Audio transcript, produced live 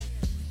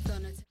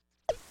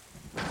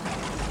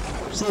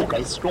soca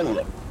is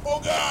stronger. Oh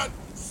God!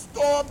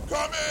 Storm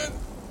coming!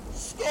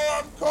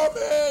 Storm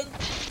coming!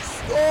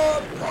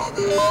 Storm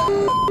coming!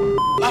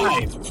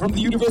 Live from the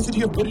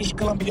University of British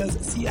Columbia's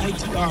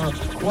CITR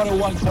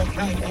 101.9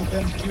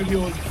 FM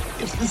studios,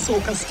 it's the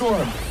Soca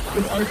Storm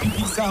with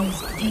RPP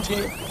Sound's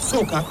DJ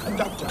Soca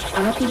Conductor.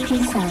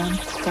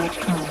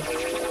 rppsound.com.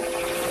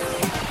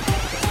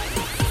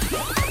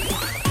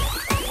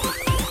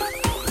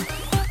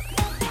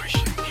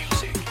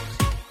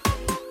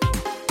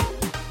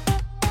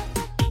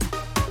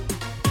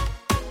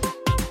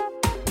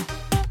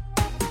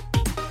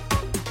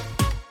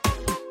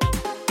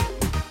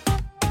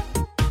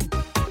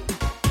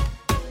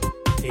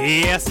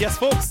 Yes,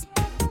 folks.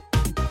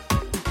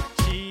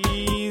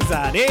 Cheese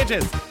and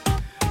ages.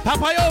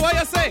 Papayo, what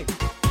you say?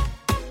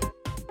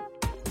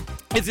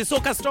 It's the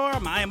Soca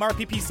Storm. I am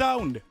RPP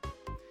Sound.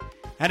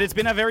 And it's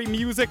been a very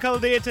musical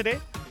day today.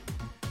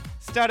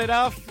 Started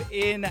off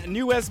in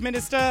New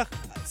Westminster,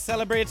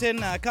 celebrating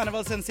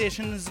Carnival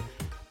Sensations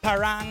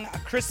Parang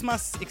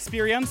Christmas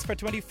experience for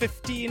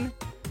 2015.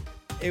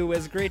 It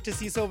was great to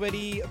see so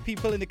many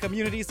people in the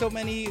community, so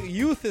many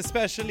youth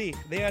especially.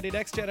 They are the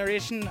next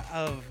generation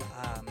of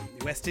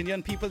the West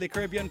Indian people, the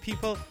Caribbean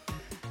people.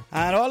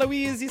 And all of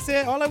we, as you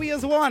say, all of we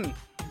is one.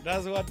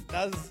 That's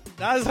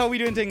how we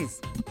doing things.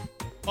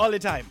 All the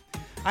time.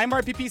 I'm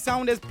RPP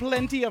Sound. There's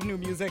plenty of new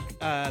music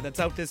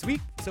that's out this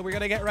week. So we're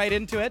going to get right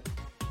into it.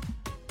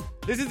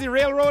 This is the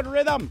Railroad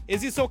Rhythm.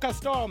 Is the Soca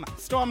Storm.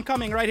 Storm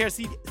coming right here.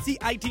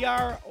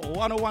 CITR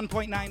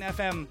 101.9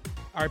 FM.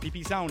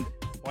 RPP Sound.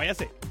 What you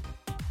say?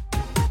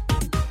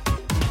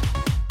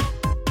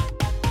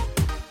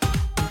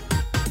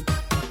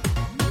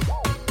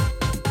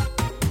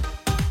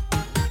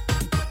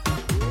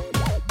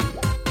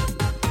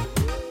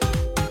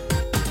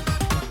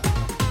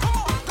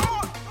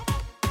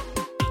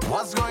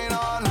 What's going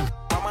on?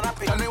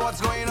 Tell me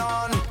what's going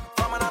on.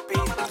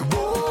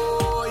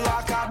 Oh,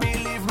 I can't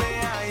believe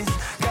my eyes.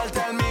 Girl,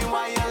 tell me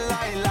why you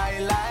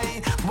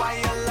lie. Why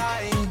you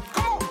lie?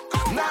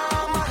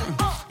 Nah, man.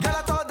 Girl,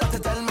 I thought that you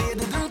tell me you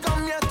didn't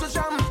come here to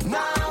jam.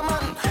 Nah,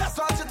 man. That's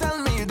what you tell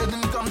me. You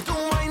didn't come to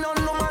wine on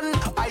no man.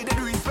 I did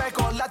respect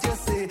all that you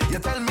say. You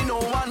tell me no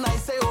one, I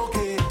say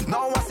okay.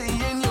 Now I see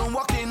you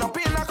walking up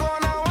in a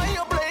corner. Why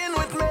you playing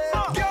with me?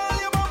 Girl,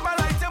 you bumper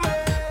like to me.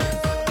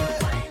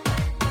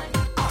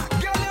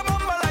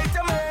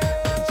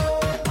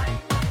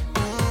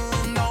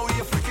 Now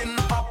you're freaking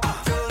up,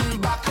 turn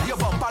back. Your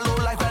bumper low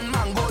like when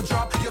mango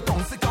drop. Your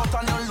tongue stick out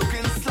and you're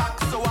looking slack.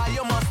 So why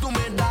you must do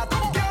me that?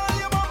 Girl,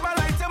 your bumper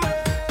like to me.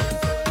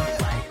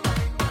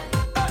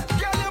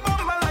 Girl, your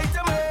bumper like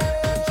to me.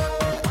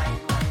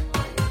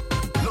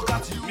 Look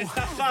at you.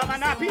 Mr.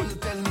 Salman Happy. You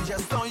tell me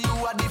just now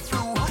you had the flu.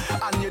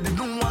 And you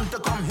didn't want to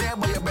come here,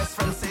 but your best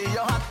friend say you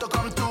had to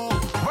come too.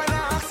 When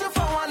I ask you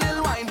for one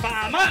little wine,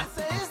 Farmer.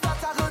 say is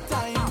that a good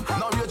time?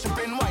 Now you're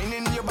tripping,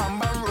 whining, your bam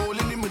bam roll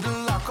in the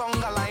middle of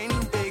conga line.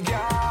 Hey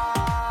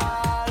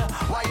girl,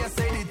 why you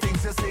say the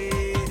things you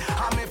say?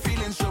 I'm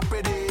feeling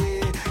stupid.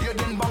 You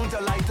didn't bound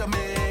to lie to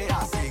me.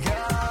 I say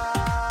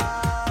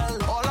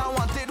girl, all I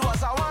wanted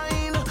was a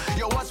wine.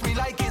 You watch me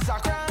like it's a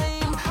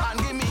crime, and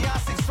give me a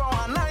 6 for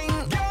a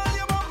 9. Girl,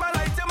 you bumper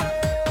like to me.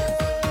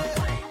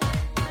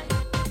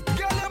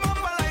 Girl, you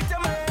bumper like to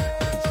me.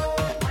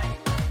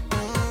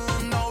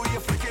 Now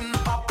you're freaking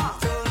up,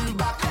 turn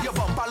back. Your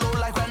bumper low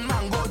like when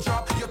mango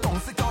drop. Your tongue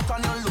stick out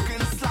and you're looking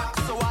slack.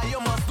 So why you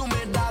must do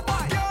me that?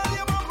 Girl,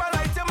 you bumper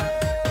like to me.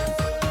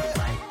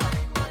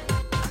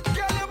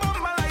 Girl, you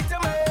bumper like to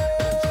me.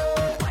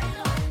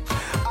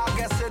 I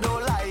guess you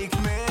don't like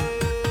me.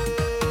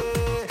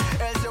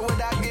 Else you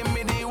would have give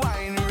me the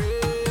wine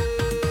ray.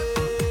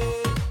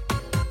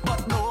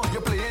 But no,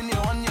 you're playing you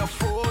on your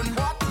phone.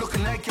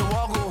 Looking like you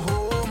want go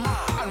home.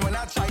 And when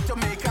I try to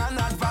make an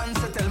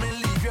advance, you tell me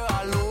leave you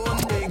alone.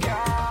 Hey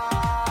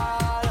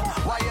girl,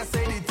 why you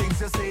say the things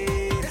you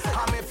say?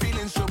 I'm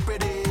feeling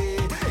stupid.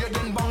 You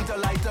didn't bound to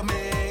lie to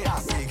me. I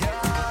say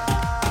girl,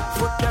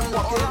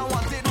 all I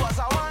wanted was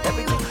a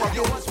wine.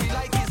 You watch me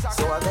like it's a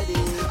so I'm ready.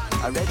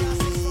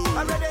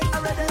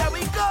 Let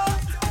we go.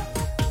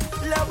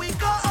 Let we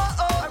go.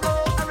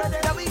 I'm ready.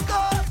 Let we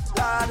go.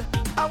 Lord,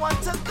 I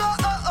want to go.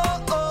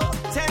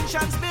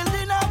 Tension's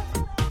building up.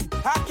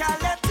 I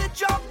can't let it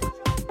drop.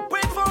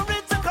 Wait for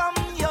it to come,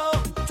 yo.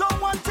 Don't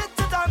want it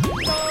to done,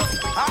 yo.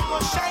 I'm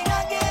gonna shine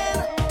again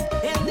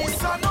in the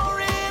sun or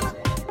rain.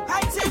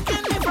 I take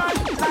in the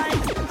front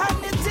line,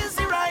 and it is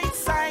the right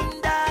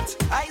sign that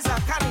eyes are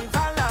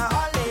carnival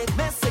holic.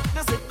 Music,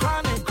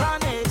 chronic.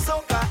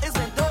 Soca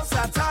isn't those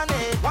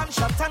satanic. One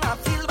shot and I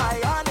feel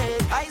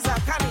bionic. Eyes are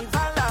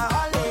carnival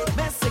holic.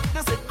 Music,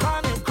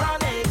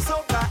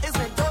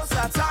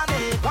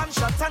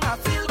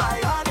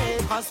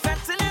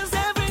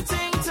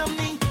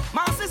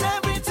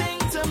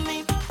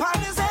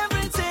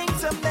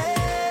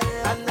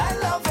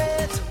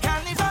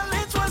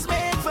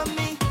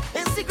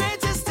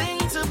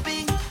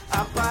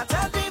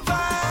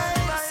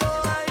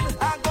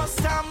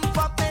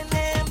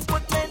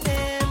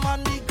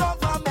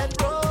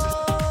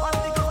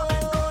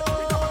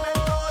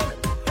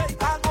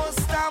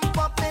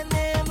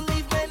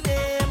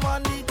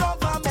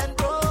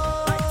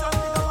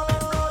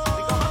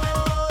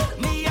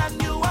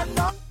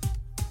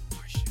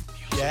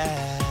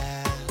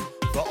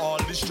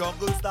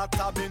 struggles that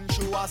I've been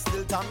through, I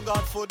still thank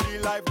God for the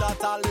life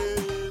that I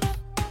live.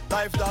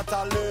 Life that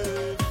I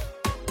live.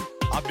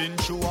 I've been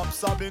through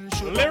ups, I've been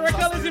through downs.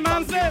 Lyrical is the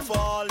man said. For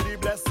all the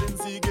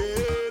blessings he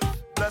gave,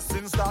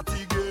 blessings that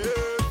he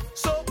gave.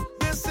 So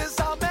this is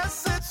our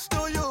message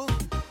to you.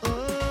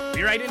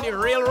 We ride in the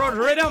railroad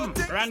rhythm.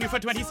 Brand new for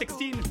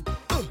 2016.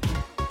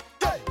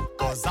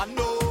 Cause I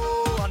know.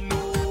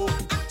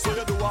 So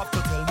you do have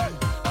to tell me.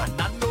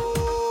 And I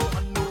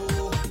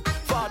know.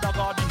 Father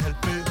God, he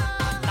help me.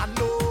 And I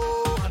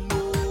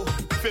know.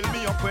 Fill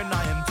me up when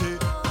I empty.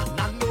 And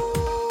I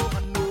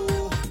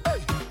know.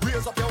 Hey,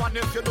 raise up your hand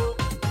if you know.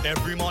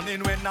 Every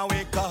morning when I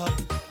wake up,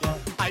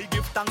 I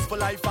give thanks for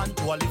life, and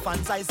to all the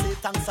fans I say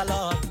thanks a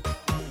lot.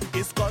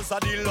 It's cause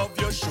of the love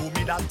you show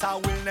me that I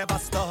will never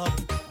stop.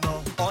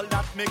 No, all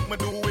that make me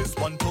do is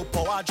want to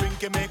pour a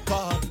drink and make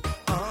up.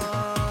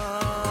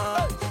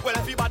 Well,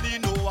 everybody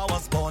know I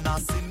was born a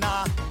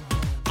sinner.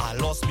 I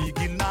lost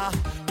beginner,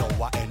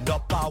 now I end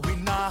up a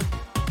winner.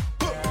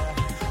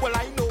 Well,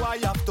 I know I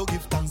have to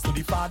give thanks to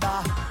the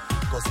Father,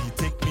 cause he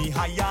take me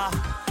higher.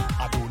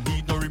 I don't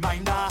need no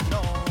reminder.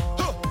 No.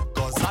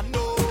 Cause I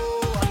know.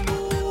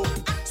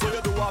 So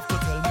you do have to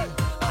tell me.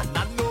 And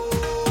I know.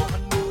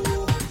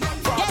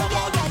 Father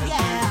God, I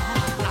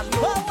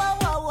know.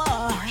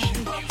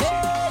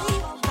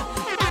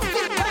 I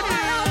feel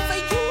bad for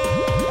you.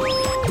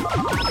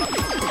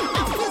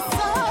 I feel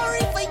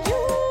sorry for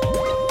you.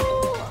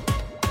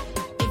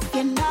 If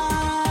you're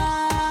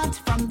not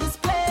from this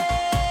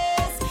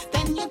place,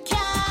 then you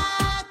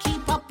can't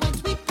keep up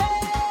with we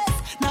pace.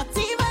 Not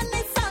even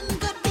the sun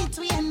could beat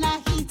we in a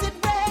heated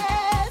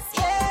race.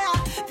 Yeah,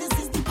 this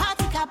is the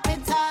party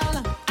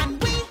capital, and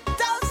we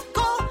just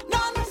go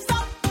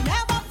non-stop,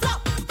 never flop.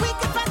 We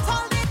can fight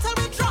all day till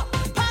we drop.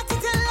 Party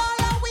till all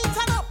our we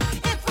turn up.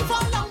 If we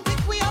fall down,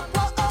 pick we up.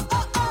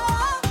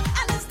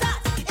 And it's that.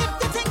 If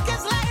you think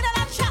it's light and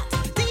a chat,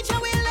 DJ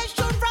will let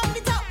shoot from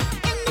the top.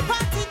 In the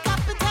party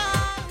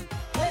capital.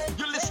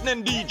 You're listening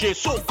DJ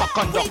Soca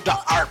Conductor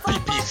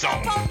RPP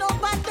Sound.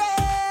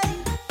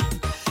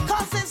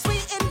 Cause since we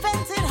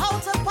invented how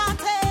to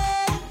party,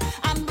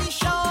 and we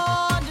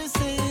sure this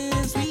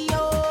is we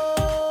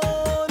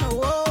own.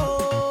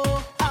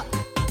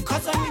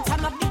 Cause when we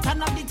turn up the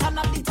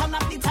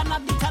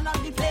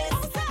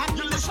place, and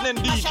You're listening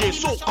DJ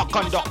Soca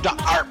Conductor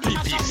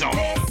RPP Sound.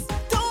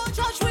 don't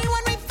judge we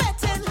when we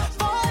fetting,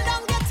 fall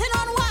down getting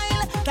on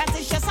wild. That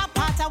is just a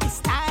part of we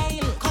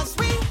style. Cause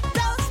we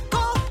just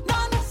go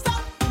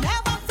non-stop,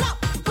 never flop.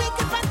 We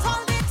can fight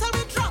all day till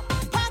we drop.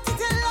 Party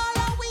till all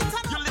our we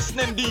turn up. You're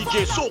listening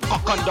DJ Soca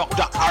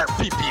Conductor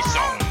RPP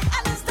Sound.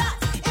 And it's that.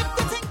 If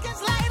you think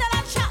it's light and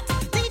a chat,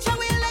 DJ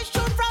will let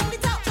shoot from the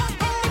top.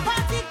 In the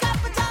party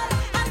capital,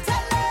 and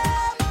tell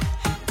them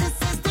this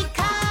is the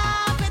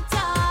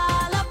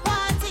capital of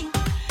party.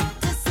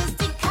 This is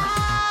the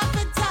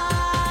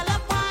capital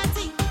of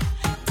party.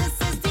 This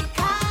is the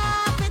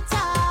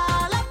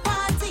capital of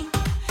party.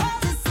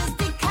 This is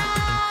the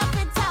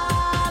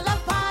capital of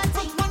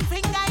party. Put one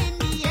finger in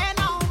the air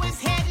now, is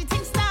here the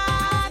thing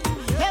start.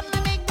 Let me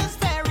make this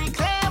very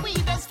clear. We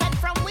just fed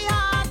from we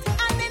heart,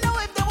 and they know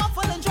if they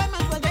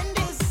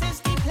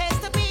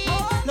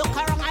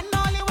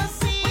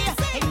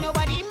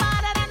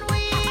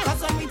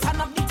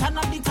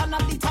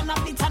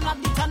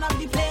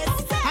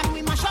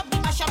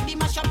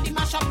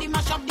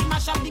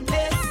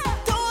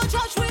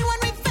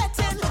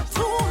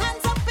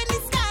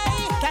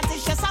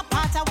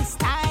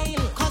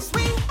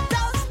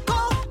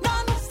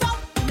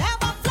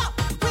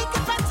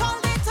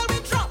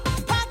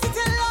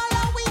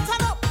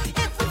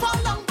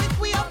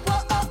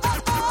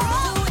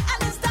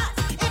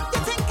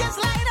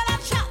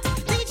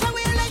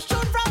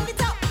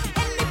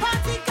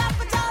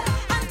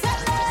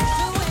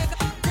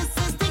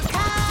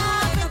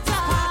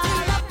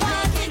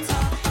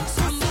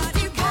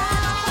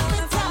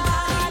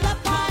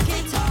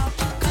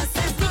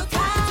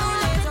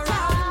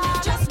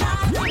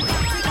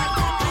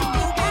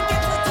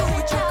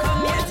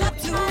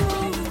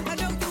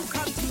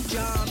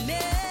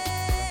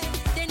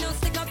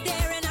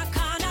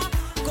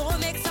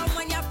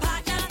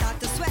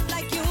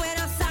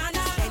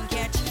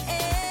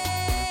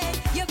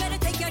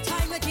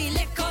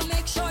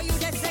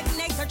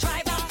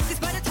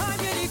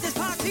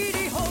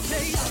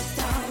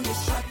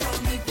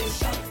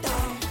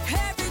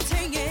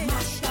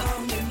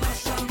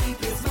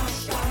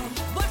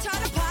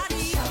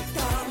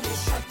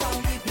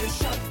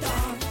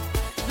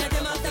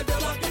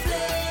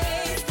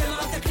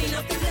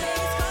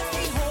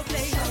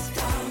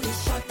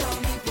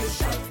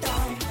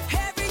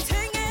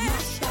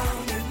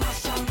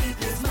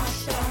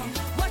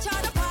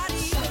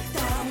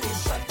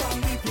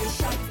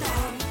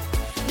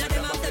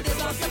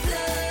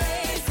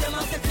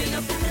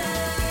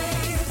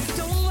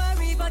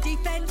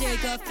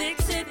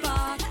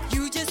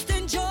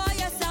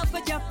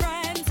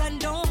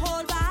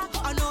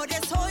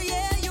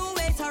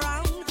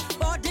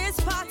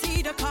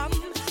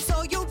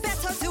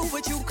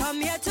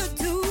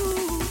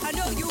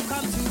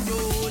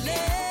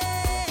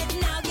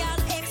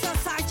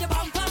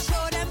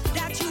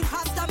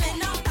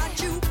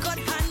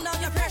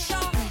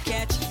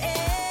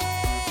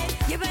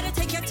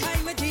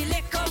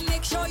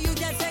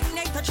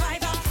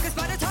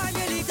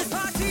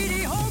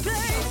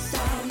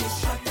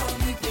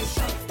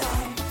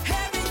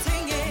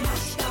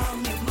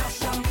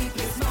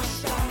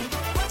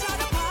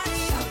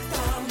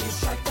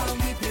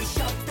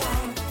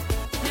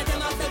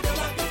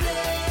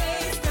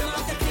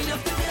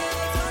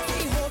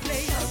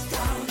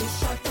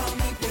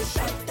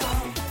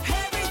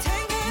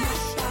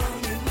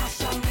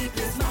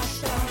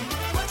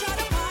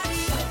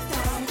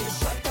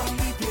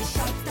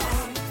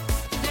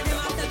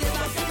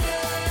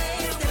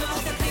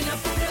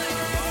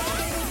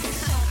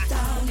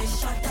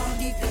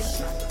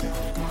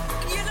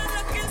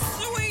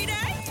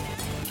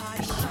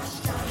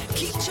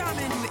Keep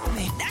charming with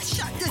me. Let's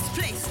shut this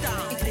place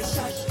down. Let's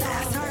shut down.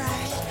 That's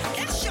alright.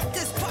 Let's shut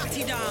this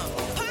party down.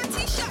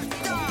 Party shut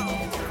down.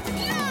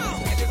 Now.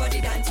 Everybody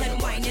dancing,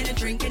 whining and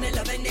drinking and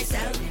loving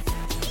themselves.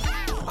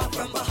 Up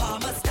from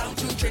Bahamas down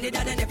to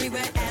Trinidad and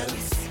everywhere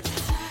else.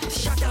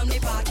 Shut down the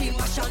party,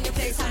 mash down the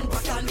place and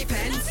rock down the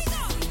pens.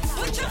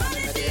 Put your hand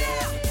in the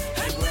air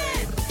and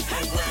win,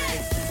 and win,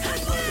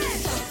 and win.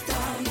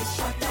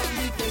 Shut down,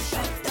 we play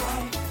shut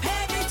down.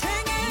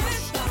 Everything is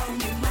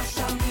mash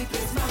down, we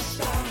play smash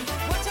down.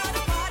 Watch out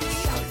the party.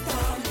 Shut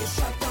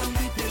down,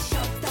 we play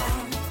shut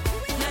down.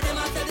 Now them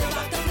have to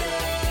rock the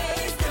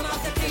place, them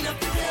have to clean up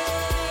the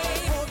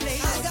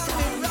place.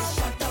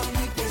 Shut down,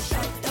 we play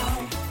shut down.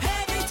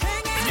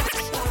 Everything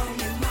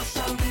is mash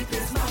down, we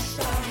play smash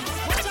down.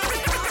 Watch out the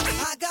party.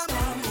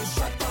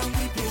 Shut down,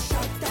 we play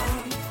shut down.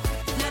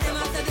 Now them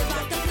have to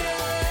rock the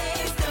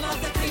place, them have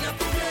to clean up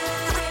the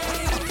place.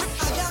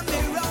 I got me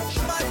rock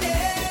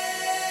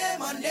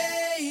Monday.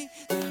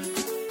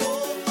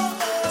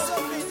 So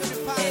free to the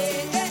party.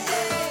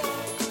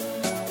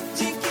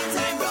 Jinky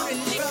time,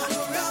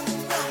 rum.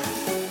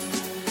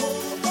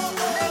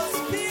 Next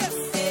piece.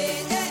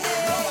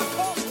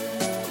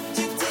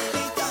 Jig till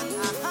it done.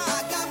 I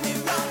got me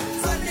rock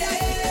Monday.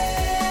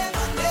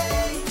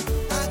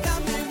 I got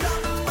me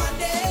rock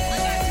Monday.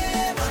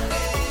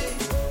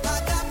 I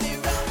got me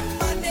rock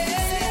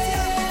Monday.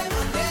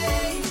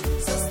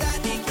 So start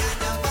the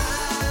carnival.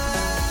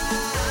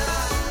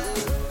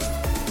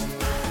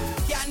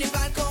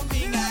 Carnival come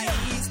bring a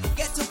ease.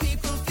 Get to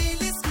people feel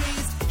the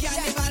squeeze.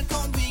 Carnival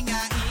come bring a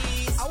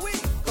ease.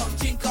 Come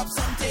drink up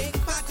something.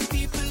 Party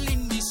people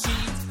in the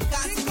street.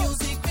 Cause the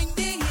music bring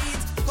the heat.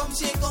 Come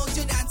shake out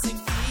your dancing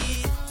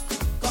feet.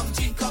 Come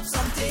drink up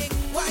something.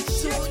 1,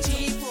 2,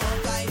 3, 4,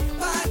 5.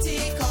 Party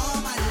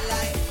come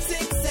alive.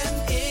 6,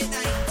 7, 8,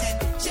 9, 10.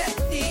 Check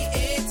the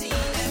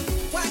ATM.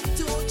 1,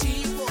 2,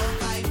 3, 4,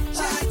 5.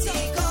 Party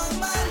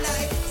come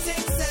alive. 6,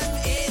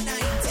 7, 8, 9,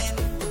 10.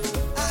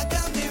 I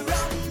got me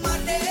rum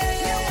Monday.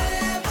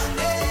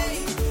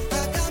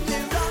 I got me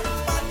rum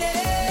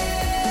Monday.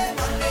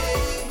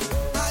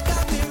 I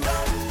got me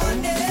rum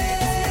Monday.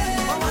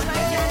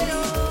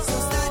 So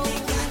start the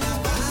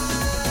carnival.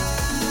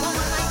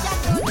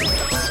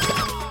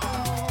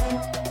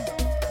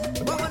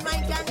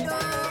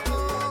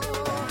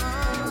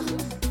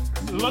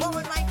 Look,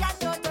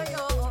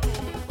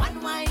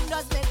 One wine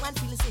does make one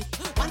feel sick.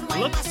 One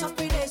wine Look. mash up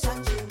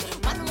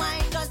relationship. One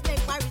wine does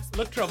make my wrist.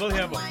 look trouble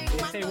here, but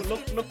they say,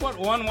 look what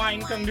one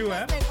wine can do,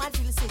 eh? Make one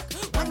feel sick.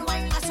 One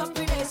wine mash up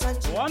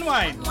relationship. One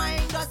wine. One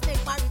wine does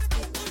make my wrist.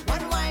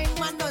 One wine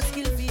man does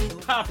kill feel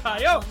Papa,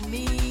 yo.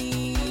 me.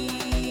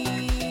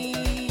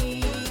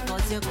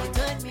 'Cause you could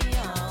turn me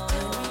on.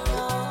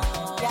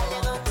 Yeah,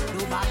 you go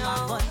do bad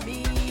man but me.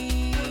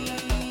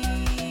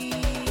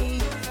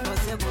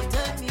 'Cause you could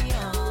turn me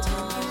on.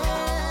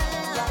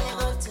 Yeah, you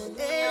go turn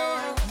me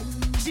on.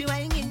 She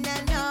whining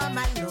and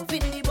normal,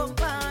 loving the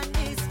bump on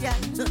this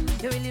girl.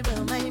 You really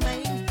blow my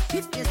mind.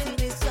 If you see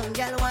this young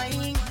girl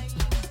whining,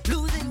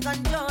 losing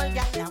control,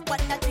 girl.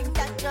 What the thing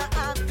that you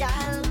have,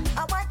 girl? I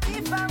want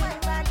if I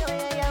went back to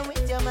you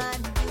with your man.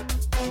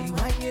 She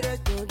want you to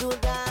do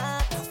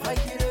that.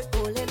 Fight you to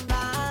pull it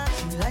back.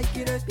 She like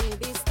you to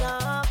baby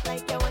stop,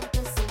 like you want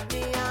to see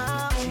me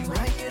up. She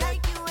want you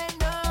like you and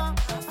no.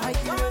 Fight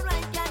you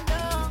right, you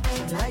know.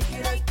 She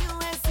like you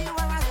and see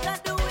what I start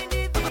doing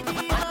the video.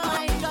 One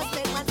wine just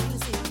make my feel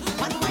sick.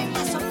 One wine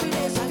just up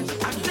relationship.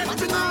 One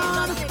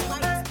wine just make my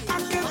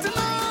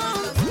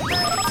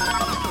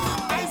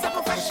I'm a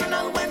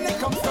professional when it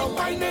comes to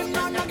whining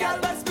on your girl.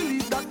 Best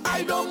believe that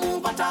I don't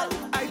move at all.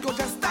 I go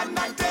just stand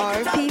and take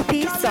it up. RPP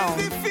Girl, song.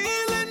 it's the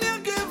feeling you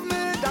give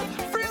me that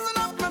freezing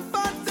up my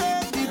body.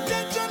 The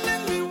tension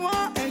in me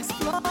want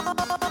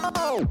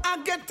explode.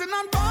 I'm getting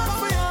on board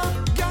for ya.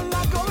 Girl,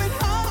 I'm going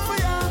hard for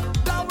ya.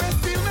 That way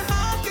feel me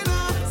heart, you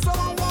know. So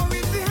I won't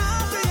reach the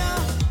heart of ya.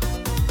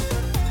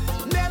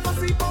 Never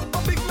see bump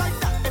big like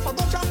that. If I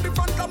don't jump the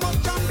front, I must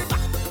jump the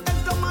back. It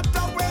don't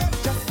matter where,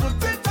 just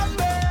put it on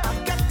me. I'm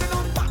getting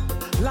on back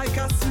like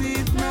a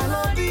sweet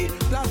melody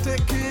that's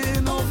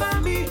taking over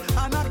me,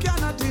 and I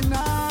cannot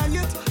deny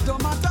it.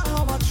 Don't matter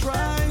how I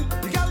try.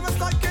 The girl was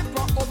like it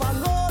for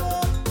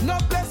overload. No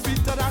place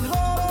sweeter than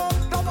home.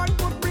 No one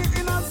put me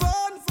in a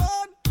zone.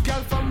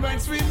 Girl from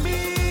whence we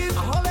meet,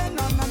 I holding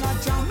on and I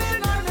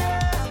jamming on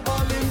it.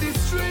 All in the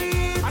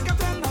street, I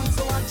get on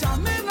so I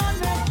jamming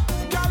on it.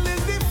 Girl,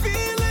 is the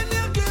feeling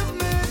you give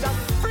me that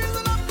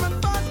freezing up my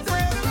body.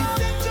 The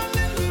tension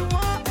in me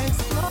want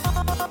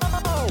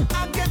explode.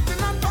 I'm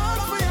getting on board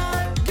for ya.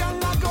 Girl,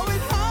 I'm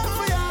going hard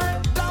for ya.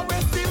 That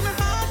way feel me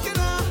heart, you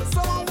know. So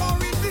I won't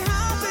reach the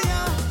heart of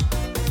ya.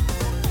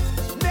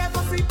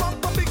 Never see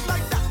bump big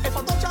like that. If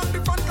I don't jump the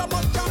front, I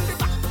must jump the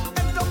back.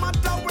 It don't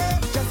matter where,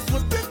 just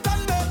put it on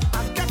me.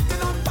 I'm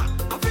getting on back.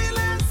 I feel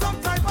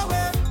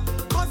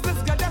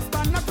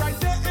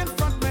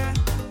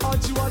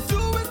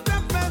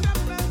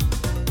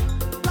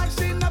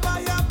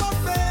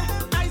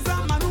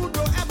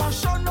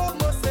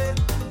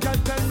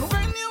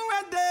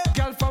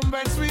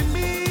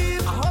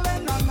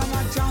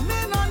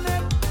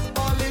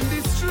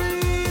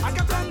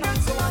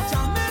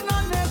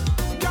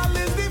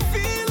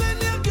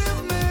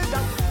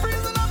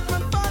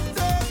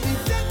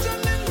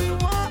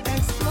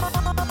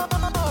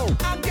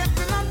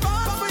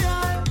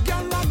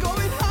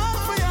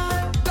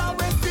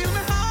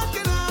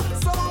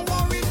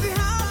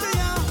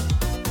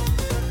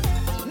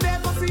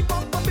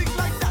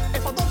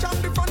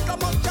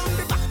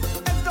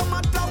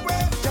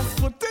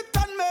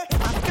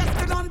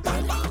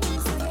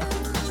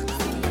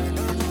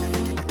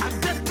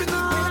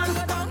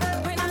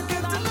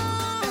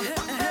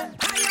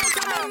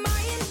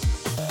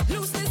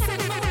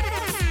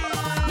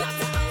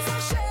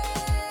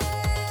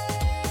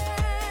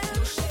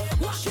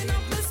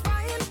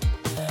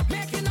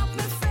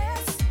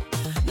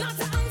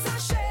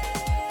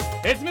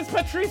It's Miss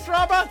Patrice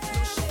Roberts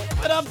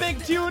with a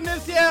big tune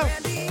this year.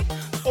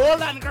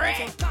 Old and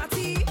grey.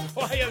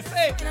 What you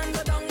say?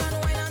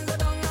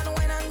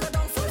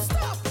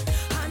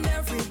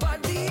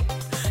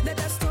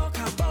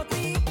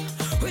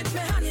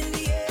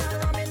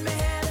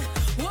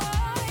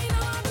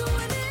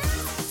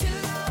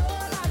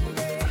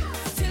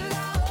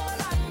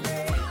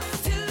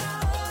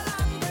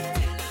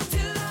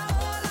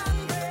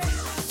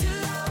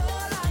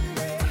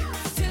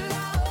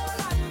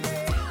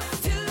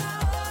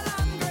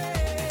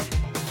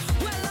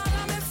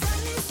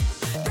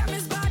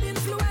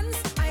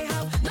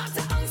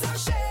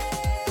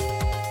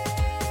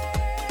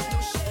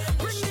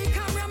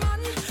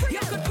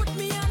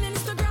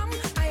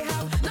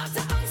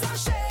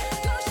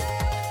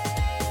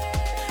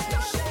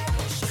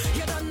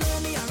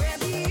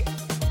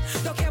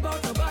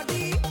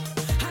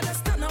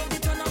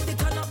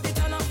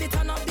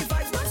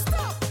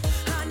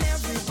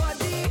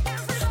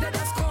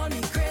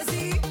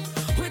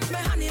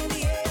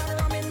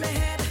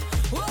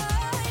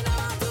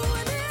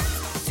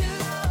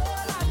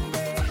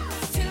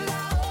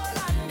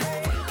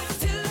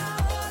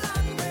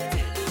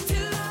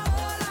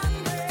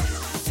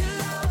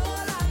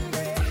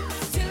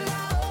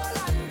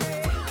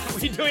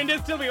 Doing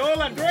this till we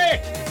all are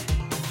great.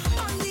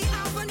 On the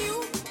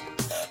avenue,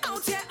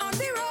 out here on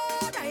the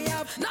road, I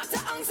have not an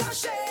ounce of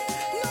shame.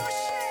 No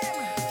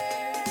shame.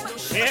 No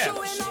shame. Yeah.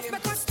 Showing off my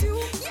costume,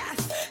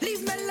 yes.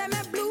 Leave me, let me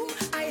bloom.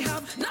 I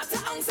have not an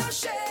ounce of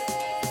shame.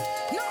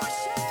 No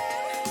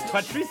shame.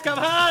 Patrice, come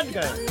on,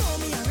 girl. You know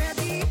me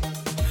already.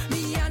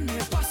 Me and my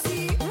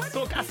posse.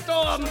 Soca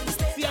Storm,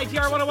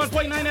 CITR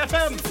 101.9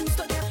 FM. Seems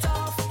to get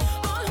off.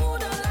 All who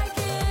don't like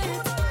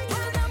it,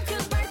 well, them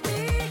can bite me.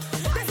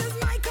 This is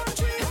my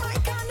country, my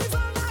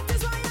carnival, that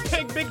is why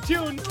I Big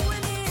tune.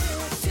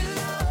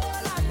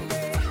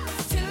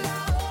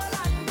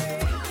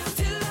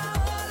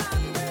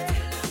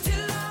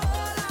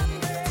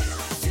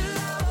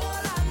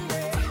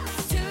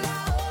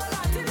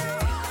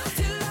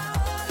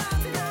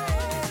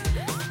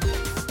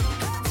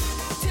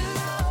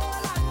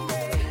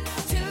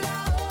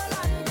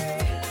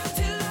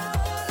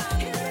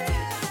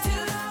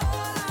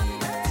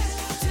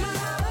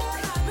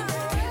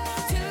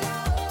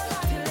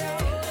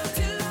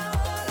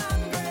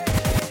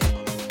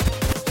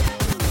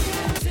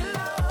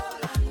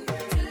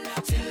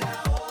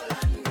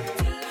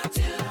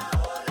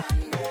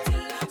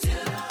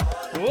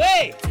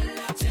 Wait!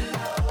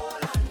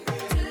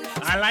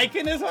 I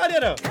liking this one, you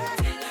know.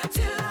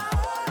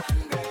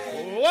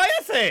 What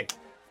you say?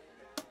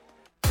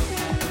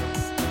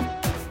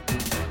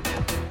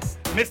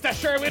 Mr.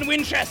 Sherwin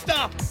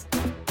Winchester.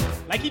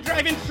 Like he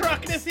driving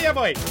truck this year,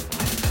 boy.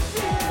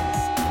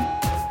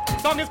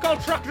 Song is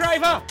called Truck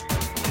Driver.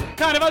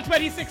 Carnival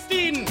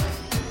 2016.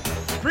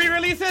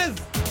 Pre-releases.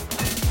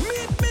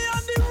 Meet me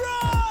on the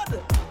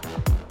road.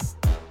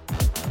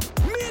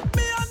 Meet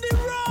me on the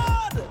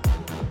road.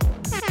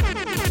 Meet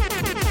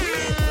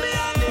me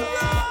on the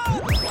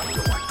road.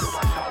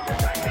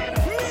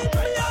 Meet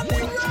me on the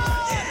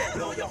road.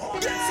 Blow your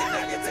horn and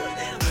signal you to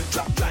them.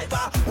 Truck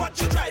driver, what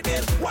you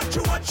driving? What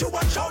you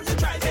watch how you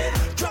driving?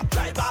 Truck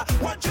driver,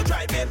 what you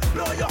driving?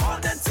 Blow your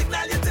horn and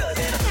signal you to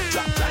them.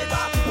 Truck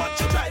driver, what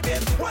you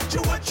driving? What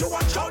you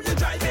watch how you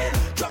driving?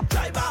 Truck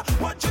driver,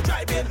 what you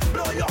driving?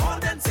 Blow your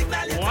horn and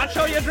signal you to them. Watch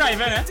how you're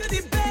driving, eh? To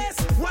the bass,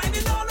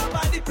 winding all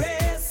over the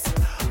place.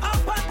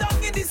 Up and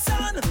down in the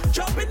sun,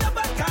 jumping up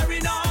and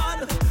carrying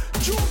on.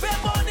 Juve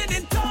morning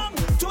in tongue,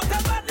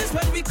 total madness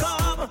when we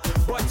come.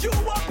 But you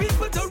want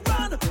people to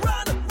run,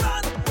 run,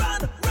 run,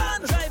 run,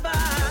 run. Driver,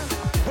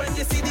 when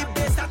you see the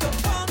bass start to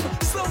pump,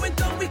 slow it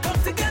down, we come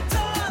to get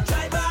on.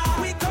 Driver,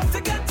 we come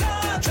to get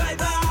on.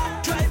 Driver,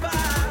 driver,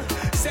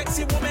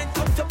 sexy woman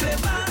come to play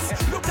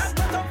mass. Look at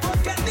what I'm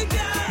forget the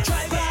gas.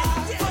 Driver,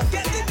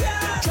 forget the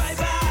gas.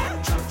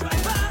 Driver, truck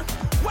driver,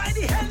 why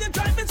the hell you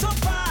driving so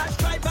fast?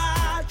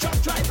 Driver,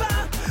 truck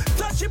driver,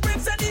 touch the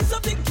brakes and ease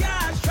up the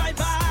gas.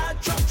 Driver,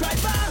 truck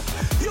driver,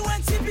 you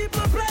ain't see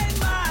people playing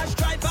mash.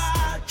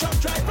 Driver, truck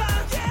driver,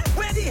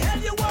 where the hell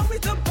you want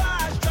with the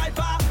bash?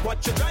 Driver,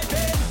 what you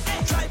driving?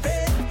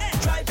 Driving,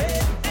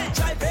 driving,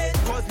 driving,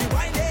 cause we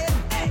whining,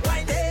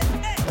 whining,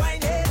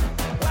 whining,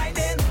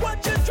 whining.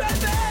 What you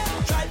driving?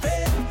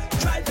 Driving,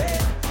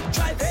 driving,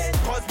 driving,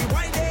 cause we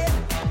whining,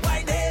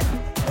 whining,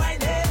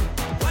 whining,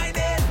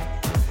 whining.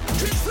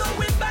 Drinks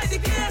flowing by the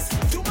case,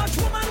 too much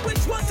woman,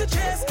 which one to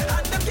chase?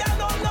 And the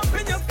girl all up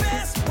in your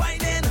face,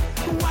 whining,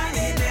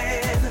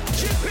 whining.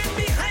 Chipping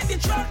behind the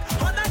truck,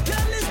 on a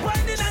girl is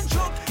whining and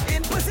choke.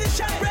 In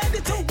position,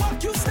 ready to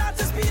walk, you start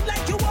to speed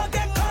like you won't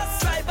get caught.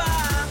 Driver,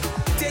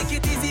 take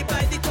it easy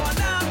by the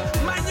corner.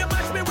 Mind you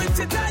match me with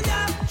your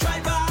tire.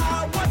 Driver,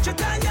 watch your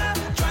tire.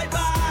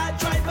 Driver,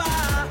 driver,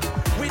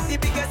 with the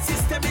biggest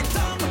system in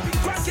town.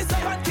 Crack it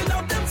up and kill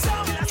out them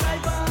some.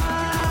 Driver,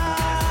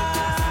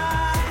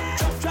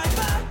 truck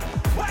driver,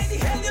 why the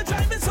hell you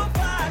driving so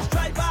fast?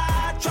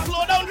 Driver, truck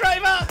Slow down,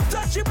 driver.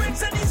 touch your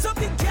brakes and ease up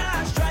the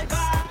gas.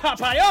 Driver,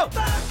 Papa, yo.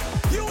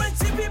 you ain't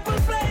see people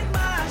playing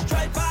mash.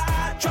 Driver,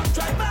 truck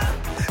driver,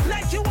 like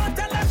like you want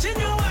a lot in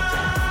your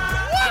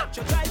heart.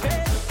 You drive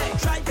in,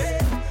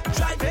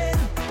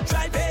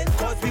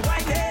 cause we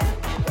whining.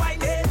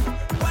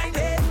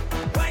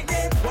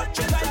 What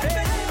you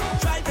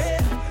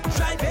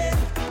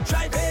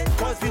drive in,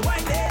 cause we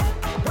whining.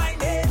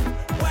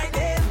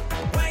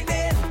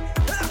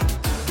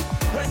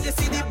 When you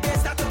see the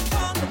bass that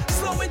come on,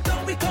 slow it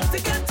down, we come to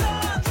get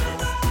on.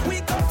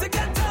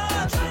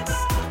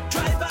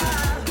 Driver,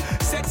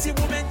 sexy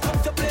woman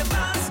come to play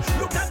mass.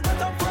 Look at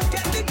bottom,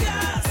 forget the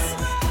gas.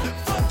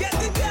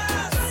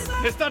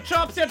 Mr.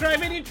 Chops, you're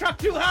driving the truck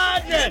too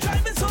hard. You're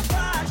driving so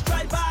fast,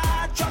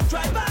 truck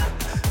driver.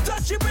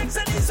 Touch your brakes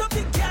and ease up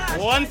the gas.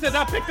 One set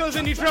of pickles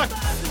in the truck.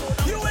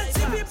 You will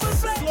see people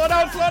play. Slow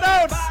down.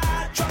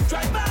 Truck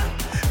driver,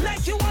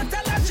 like you want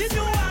a lot in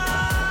your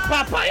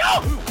heart.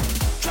 Papayo!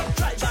 Truck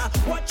driver,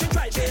 what you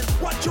driving?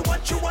 What you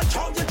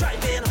how you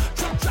driving?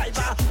 Truck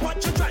driver,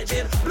 what you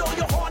driving? Blow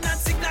your horn and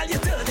signal you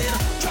turning.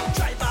 Truck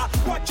driver,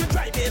 what you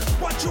driving?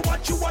 What you how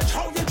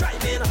you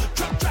driving?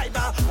 Truck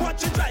driver,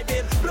 what you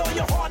driving? Blow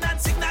your horn and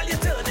signal you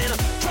turning.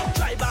 Truck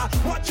driver,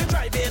 what you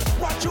driving?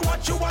 What you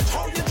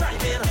how you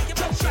driving?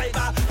 Truck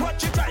driver,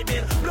 what you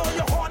driving? Blow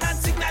your horn and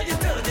signal you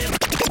turning.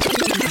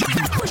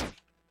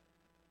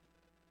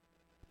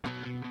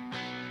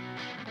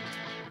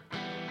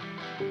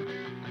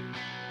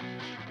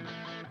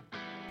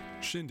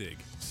 Shindig,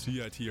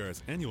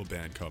 CITR's annual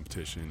band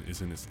competition,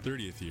 is in its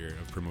 30th year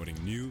of promoting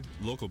new,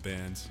 local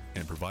bands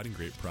and providing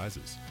great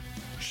prizes.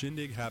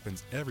 Shindig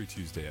happens every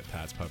Tuesday at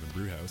Pat's Pub and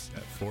Brewhouse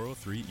at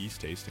 403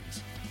 East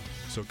Hastings.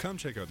 So come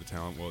check out the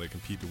talent while they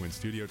compete to win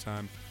studio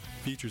time,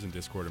 features in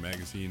Discorder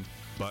magazine,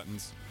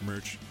 buttons,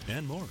 merch,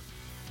 and more.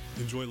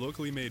 Enjoy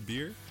locally made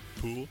beer,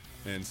 pool,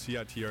 and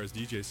CITR's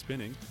DJ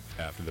spinning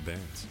after the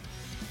bands.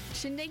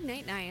 Shindig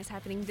Night 9 is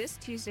happening this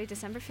Tuesday,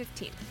 December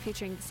 15th,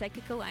 featuring the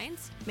Psychic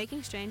Alliance,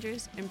 Making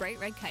Strangers, and Bright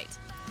Red Kite.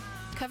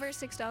 Cover is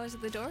 $6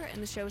 at the door,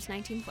 and the show is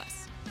 18+.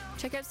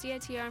 Check out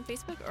CITR on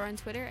Facebook or on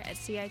Twitter at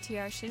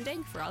CITR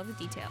Shindig for all the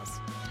details.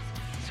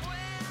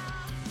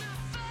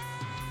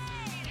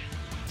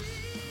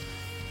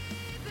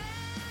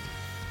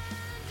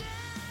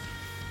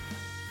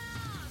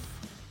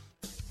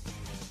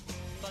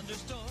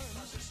 Thunderstorms.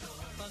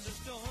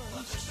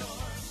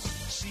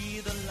 See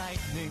the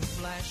lightning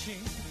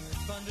flashing.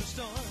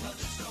 Thunderstorms.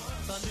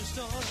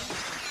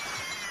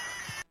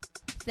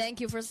 Thank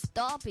you for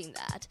stopping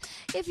that.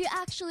 If you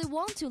actually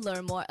want to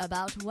learn more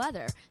about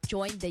weather,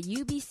 join the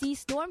UBC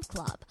Storm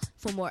Club.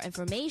 For more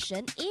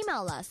information,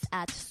 email us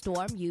at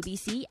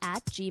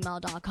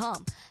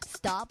stormubc@gmail.com.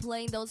 Stop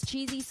playing those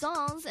cheesy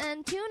songs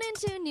and tune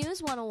into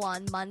News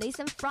 101 Mondays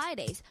and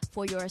Fridays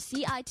for your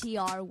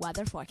CITR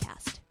weather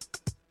forecast.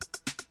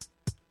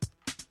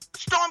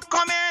 Storm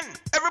coming!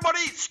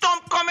 Everybody, storm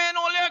coming!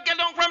 All you get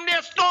down from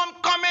there, storm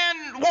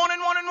coming! Warning!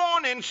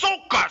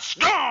 Soca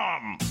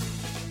storm!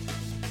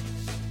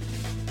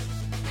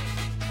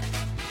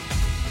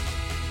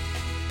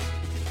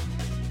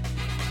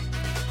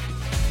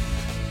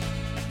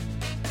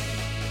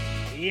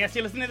 Yes,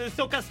 you're listening to the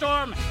Soca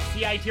Storm,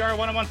 CITR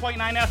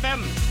 101.9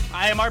 FM.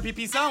 I am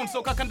RPP Sound,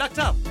 Soca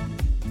Conductor.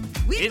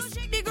 We don't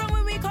shake the ground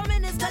when we come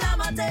in, it's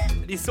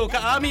calamity. The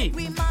Soca Army.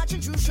 We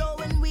marching through show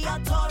when we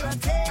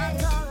authority.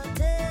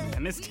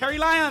 And Miss Terry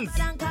Lyons,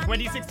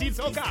 2016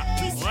 Soca.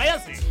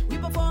 Royalty. We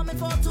performing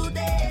for 2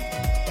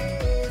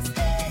 days.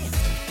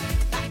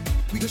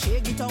 We go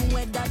shake it on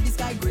whether the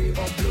sky gray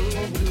or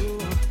blue.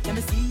 Let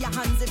me see your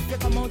hands if you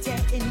come out here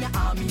in your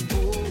army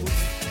boots.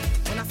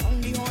 When I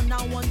sound the horn,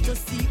 I want to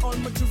see all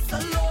my troops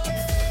alone.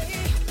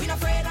 We not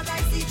afraid of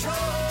icy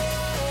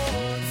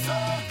thrones. So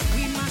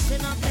we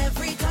mashing up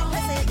every town.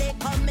 Say they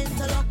coming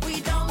to lock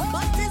we down,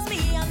 but it's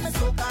me and my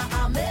Soca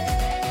army.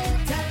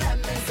 Tell them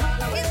it's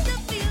all away. It's the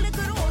feel it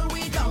could hold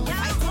we down.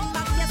 Fighting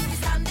back, yes we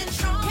standing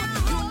strong.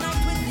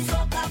 Unite with the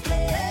Soca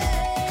play.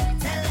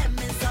 Tell them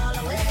it's all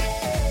away.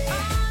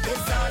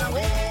 It's all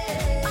away.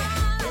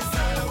 It's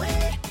all away.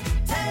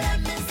 Tell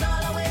them it's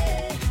all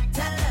away.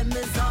 Tell them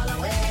it's all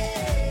away.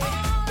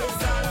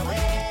 It's all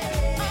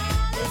away.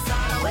 It's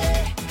all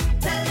away.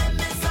 Tell them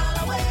it's all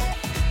away.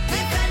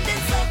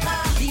 Defending Soca.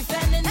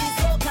 Defending the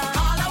Soca.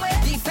 All away.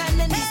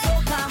 Defending the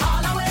Soca.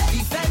 All away.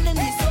 Defending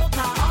the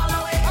Soca. All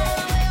away.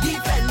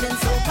 Defending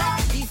Soca.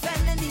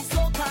 Defending the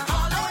Soca.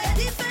 All away.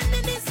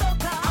 Defending the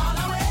Soca. All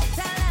away.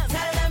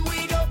 Tell them we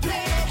don't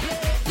play.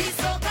 The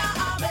Soca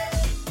army.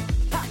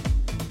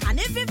 And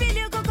if you feel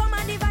you could come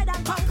and divide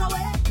and conquer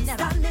way,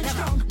 standing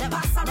strong,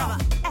 never surrender.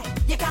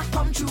 You can't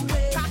come through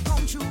way.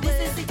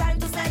 This is the time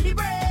to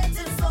celebrate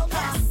in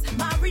Soca.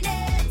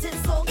 Marinate in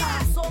Soca.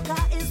 Soca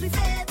is we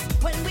fit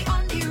when we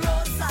on the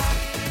roadside.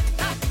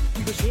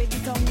 We go shake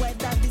it on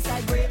whether this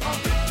side gray or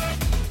blue.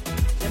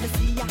 Let me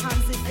see your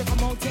hands if you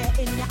come out here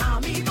in your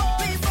army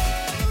boats.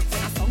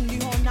 When I sound the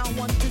horn, I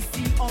want to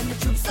see all the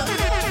troops alone.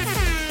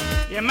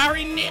 You're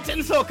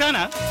marinating Soca,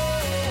 nah?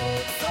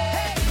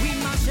 We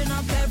mashing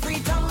up every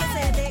town. We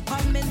say they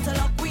coming to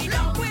lock we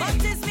down,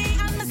 but it's me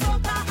and my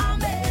Soca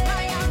army.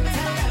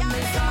 Tell them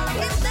it's all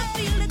away. If they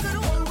feel it could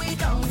hold we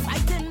down,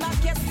 fighting back,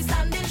 yes we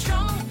standing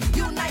strong.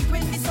 Unite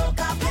when the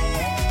Soca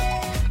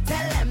play.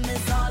 Tell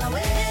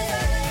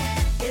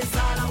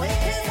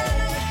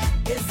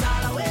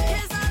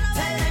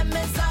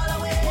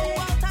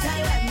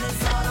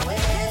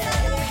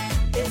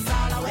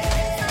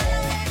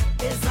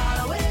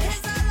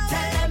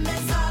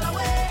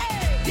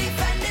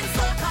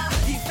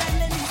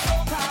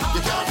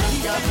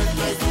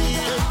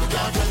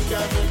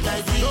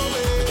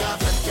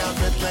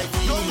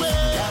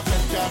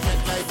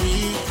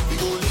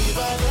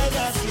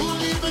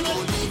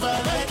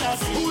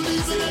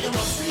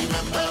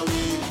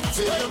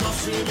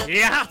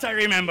You have to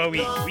remember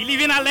we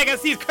live in our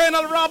legacies,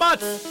 Colonel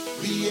Roberts.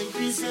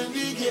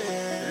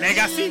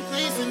 Legacy,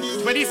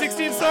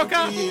 2016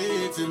 Soca.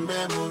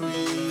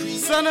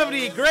 Son of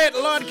the great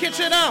Lord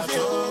Kitchener.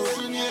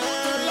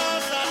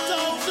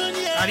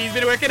 And he's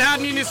been working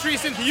hard in the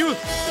streets since youth.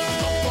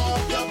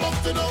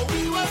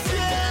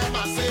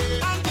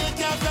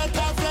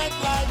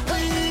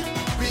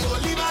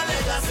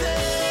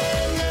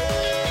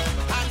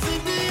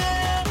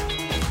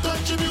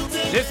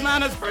 This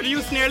man has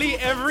produced nearly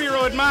every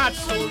road march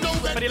for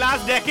the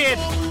last decade.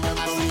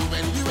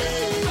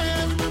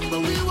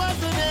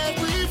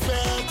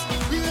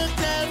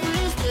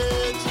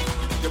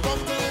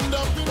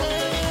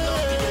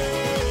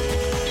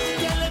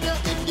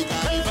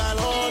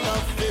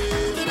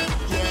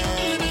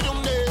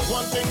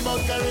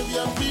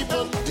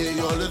 They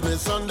always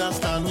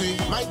misunderstand we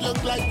might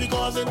look like we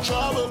causing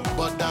trouble,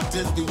 but that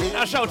is the way.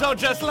 A shout out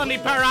just on the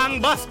Parang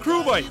bus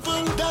crew boy.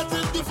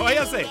 What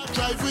you say?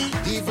 Drive we,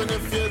 even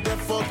if you're there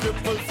for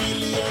cripple, feel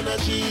the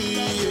energy.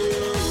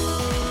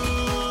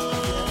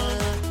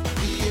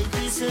 We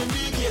increasing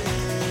the gas,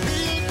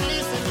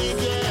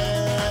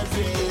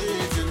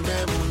 creating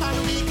memories, and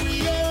we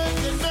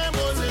creating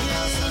memories.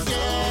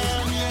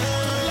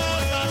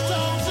 Last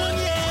 1,000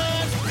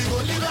 years, we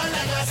gon' live a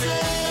legacy.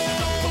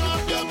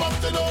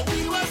 To know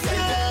we were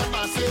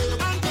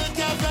saved, and take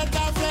a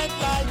vet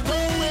like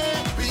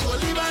we gon'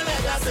 leave a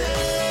legacy.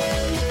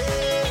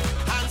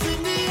 Hands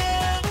in the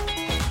air,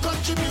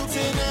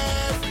 contributing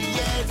every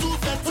year to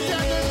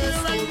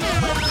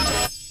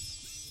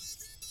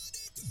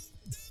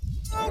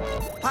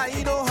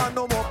I don't have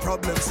no more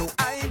problems, so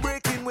I ain't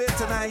breaking weight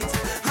tonight.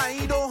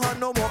 I don't have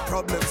no more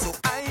problems, so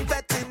I ain't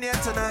betting here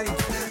tonight.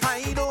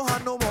 I don't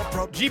have no more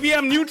problems.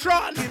 GBM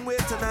Neutron.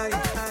 Tonight.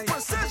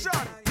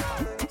 Precision.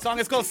 Song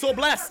is called So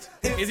Blessed.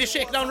 Is it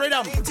Shakedown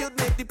Rhythm? You'd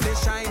make the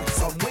place shine.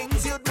 Some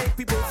wings you'd make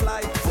people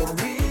fly for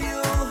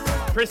real.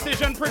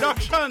 Precision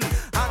Productions.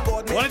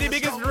 One of the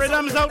biggest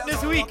rhythms out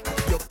this week.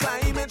 You're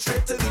climbing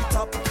straight to the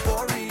top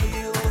for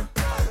real.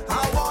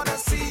 I wanna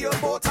see your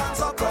both hands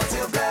up 'cause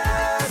you're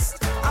blessed.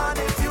 And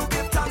if you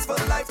give thanks for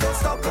life, don't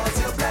stop 'cause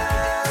you're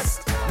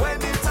blessed. When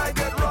the time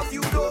get rough,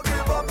 you don't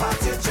give up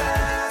at your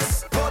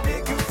chest. God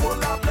make you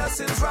full of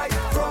blessings right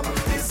from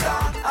the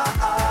start.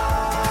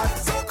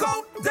 So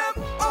count them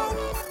out.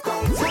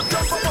 Put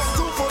your foot on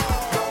 2 foot.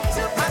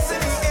 Hands in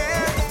the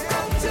air.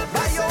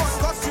 Buy your own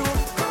costume.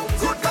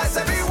 Good vibes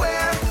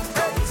everywhere.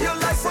 Your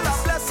life full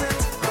of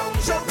blessings.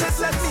 Shout this,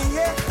 let me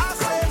hear. I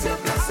say,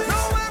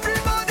 now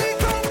everybody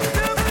count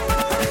them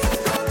out.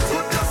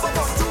 Put your foot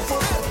on 2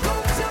 foot.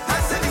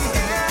 Hands in the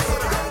air.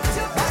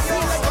 Buy your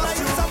own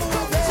costume.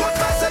 Good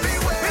vibes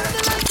everywhere.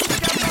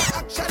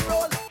 Action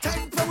roll.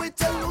 Time for we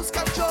to lose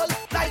control.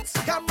 Lights,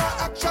 camera,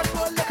 action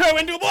roll.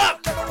 Kerwin Dubois.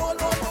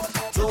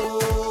 So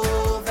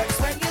vex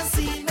when you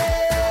see me.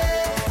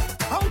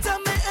 Out of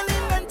my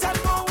element and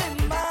going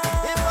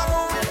mad. If I go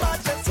in my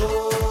chest. So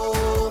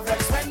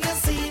vex when you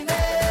see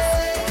me.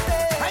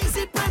 I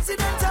see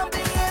president and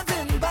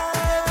behaving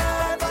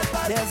bad.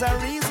 There's a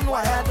reason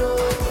why I do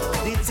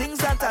the things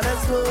that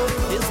others do.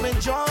 It's my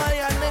joy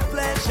and my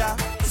pleasure.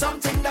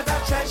 Something that I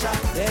treasure.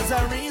 There's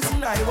a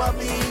reason I will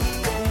be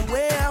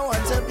where I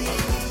want to be.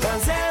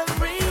 'Cause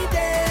every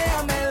day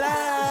of my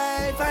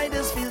life I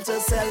just feel to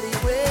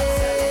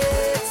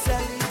celebrate,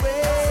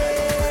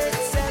 celebrate,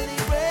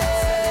 celebrate,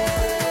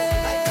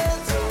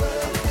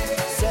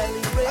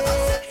 celebrate,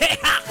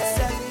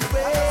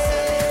 celebrate.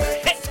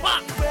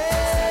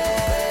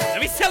 Let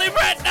me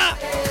celebrate now.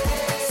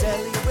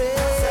 Celebrate,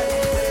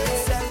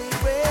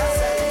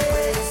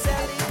 celebrate,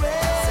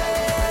 celebrate.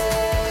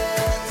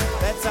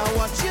 Better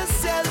watch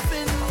yourself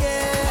in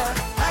here.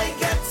 I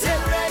get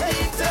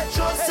ready to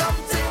throw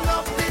something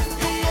up in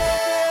the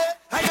air.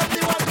 I am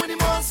the one with the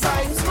most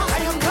sides. I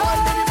am the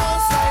one with the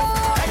most sides.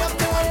 I am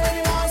the one with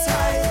the most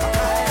sides.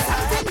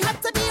 Something had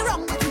to be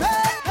wrong with me.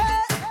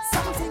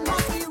 Something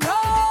must be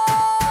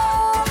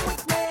wrong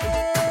with me.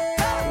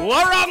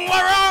 What wrong,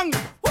 what wrong?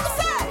 Who's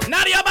that?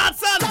 Nadia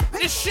Batson.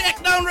 It's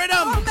Shakedown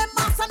Rhythm.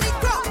 Remember some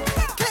micro.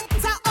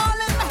 Glitter all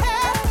in my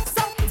hair.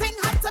 Something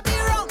had to be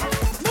wrong.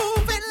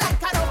 Moving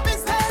like I do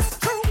business.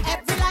 Through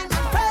every line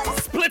and phrase.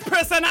 Split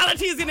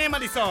Personality is the name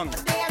of the song.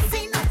 They have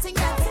seen nothing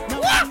yet.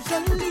 No,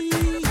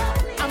 usually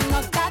I'm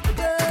not that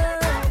girl.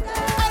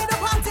 I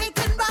don't want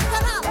taking back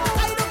and up. I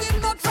don't give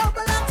no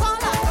trouble at all.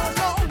 I don't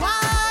know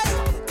why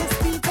this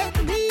beating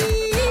me.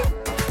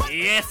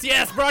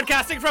 Yes,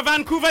 broadcasting from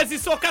Vancouver is the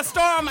Soca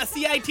Storm,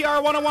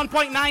 CITR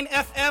 101.9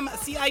 FM,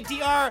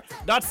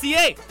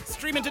 CITR.ca.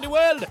 Streaming to the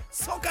world,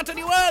 Soca to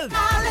the world.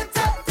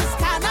 This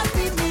cannot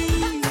be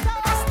me.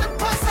 It's the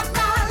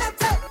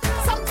personality.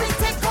 Something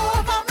take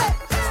over me.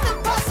 It's the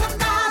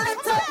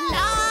personality.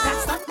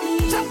 That's not me.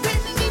 Jump in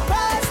the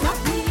bus, not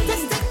me.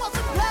 This thing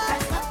wasn't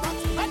planned. That's not me.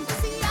 When you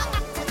see her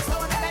acting, so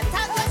the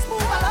better just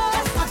move along.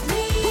 That's not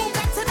me. Who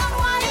gets it on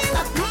why? It's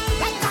not me.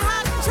 Like a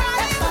hard try.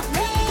 That's not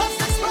me. 'Cause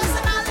this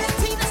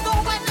personality, there's no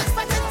one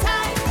expecting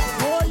time.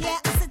 Oh yeah,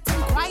 I'm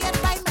sitting quiet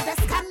by my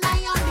desk and I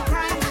on the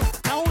grind.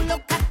 Now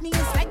look at me,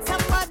 it's like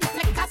somebody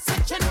flick a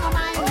switch in my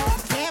mind.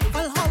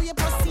 Careful how you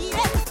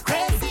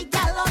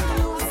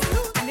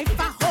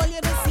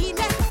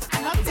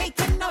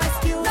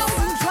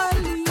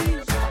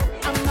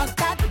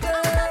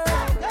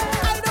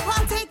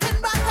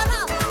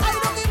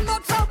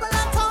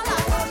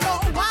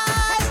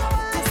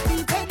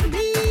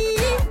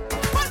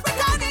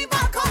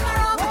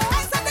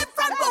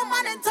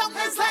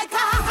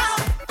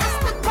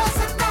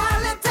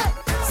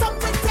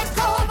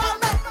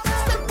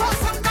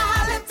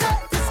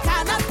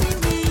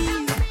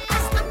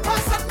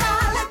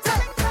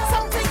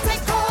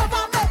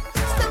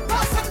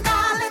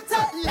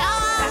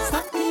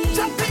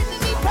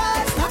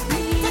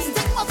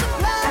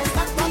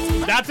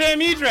say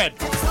me dread.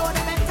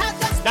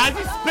 That's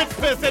the split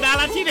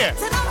personality there.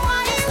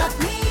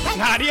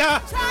 Nadia,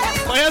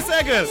 for your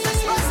seconds.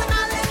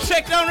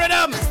 Shakedown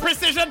rhythm,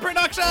 precision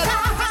production.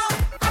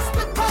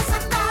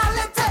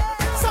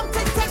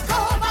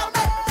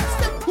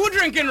 Who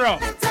drinking rum?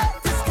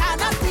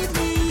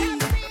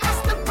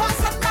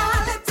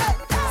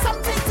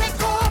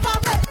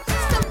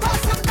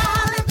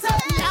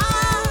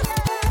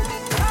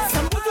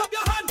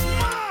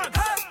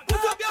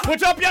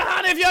 Put up your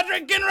hand if you're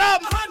drinking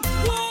rum.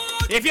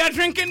 If you're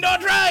drinking,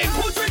 don't drive.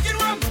 Who's drinking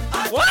rum?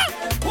 What?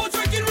 Who's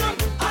drinking rum?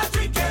 I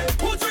drink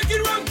it. Who's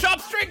drinking rum?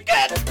 Chops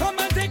drinking. Come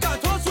and take a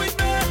toast with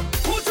me.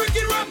 Who's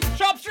drinking rum?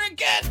 Chops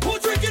drinking.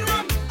 Who's drinking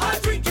rum? I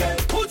drink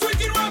it. Who's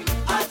drinking rum?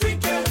 I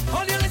drink it.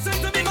 All you listen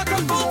to me, my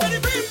come out with the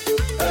beat.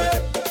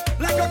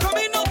 Like I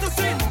coming out to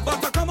sin,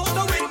 but I come out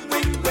to win,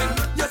 win, win.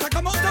 Yes, I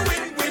come out to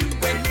win, win,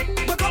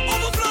 win. But I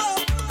overflow.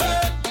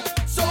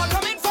 So I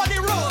come in for the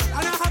road,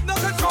 and I have no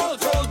control,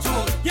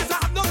 control. Yes, I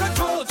have no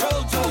control,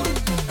 control.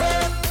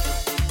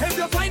 If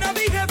you find I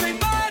behaving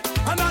bad,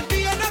 I'm not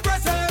being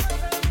aggressive.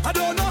 I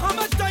don't know how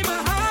much time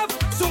I have,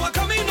 so I'm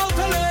coming out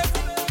to live.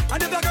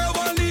 And if the girl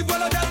won't leave,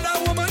 well, I tell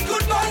that woman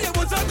goodbye. It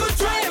was a good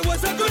try, it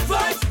was a good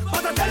fight,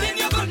 but I'm telling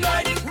you good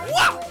night.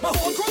 Wow! My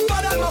whole crew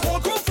bad and my whole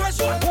crew fresh,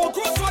 my whole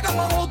crew swag and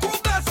my whole crew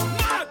best.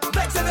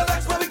 Vex in the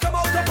vex when we come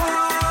out to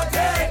party.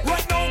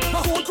 Right now,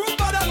 my whole crew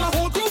bad and my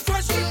whole crew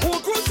fresh, whole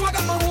crew swag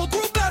and my whole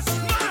crew best.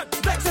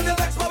 Vex in the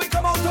vex when we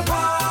come out to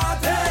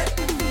party.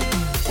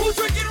 Who's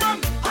drinking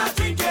rum? I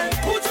drink it.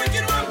 Who's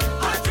drinking rum?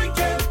 I drink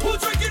it. Who's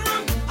drinking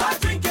rum? I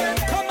drink it.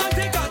 Come and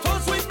take a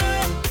toast with me.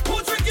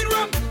 Who's drinking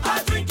rum?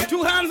 I drink it.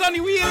 Two hands on the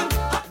wheel.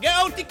 Get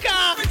out the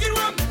car. Drinking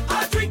rum?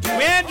 I drink it.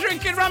 We're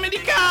drinking rum in the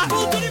car.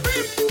 Move to the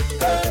beat.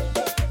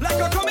 Like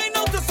I'm coming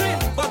out to sin,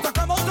 but I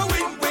come out to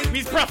win, win.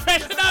 He's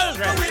professional,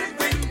 right? Win,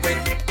 win, win.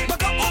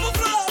 But I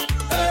overflow.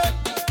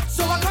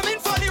 So I come in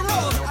for the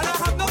road, and I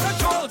have no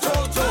control,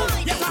 control.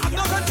 Yes, I have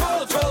no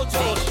control,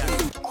 control.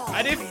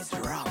 And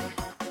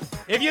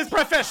if you're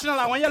professional,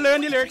 I want you to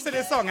learn the lyrics of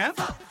this song, eh?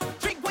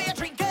 Drink where you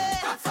drink it.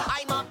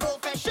 I'm a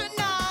professional.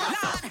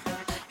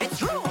 It's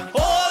true.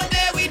 All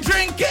day we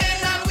drinking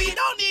and we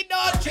don't need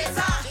no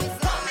chaser.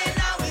 Coming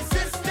out with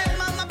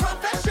system. I'm a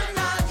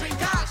professional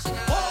drinker.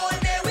 All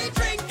day we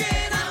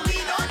drinking and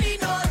we don't need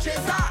no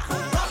chaser.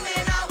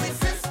 Coming out with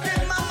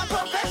system. I'm a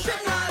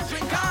professional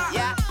drinker.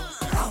 Yeah.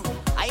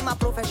 I'm a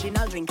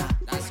professional drinker.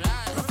 That's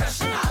right.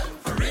 Professional.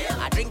 For real.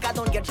 I drink, I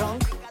don't get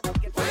drunk.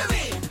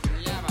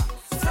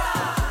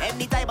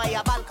 Anytime I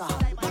have alcohol,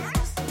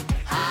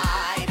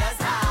 I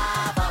just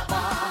have a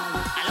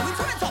ball. And we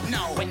turn it up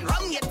now. When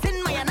rum gets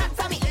in my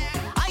anatomy,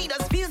 I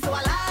just feel so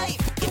alive.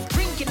 If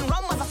drinking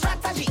rum was a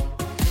strategy,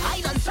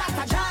 I don't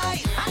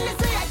strategize. And they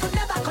say I could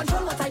never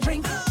control what I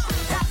drink.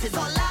 That is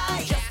all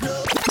I just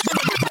know.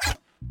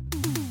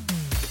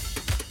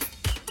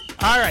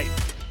 All right.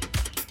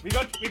 We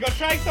got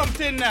try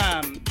something.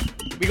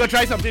 We got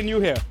try something new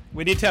here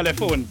with the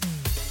telephone.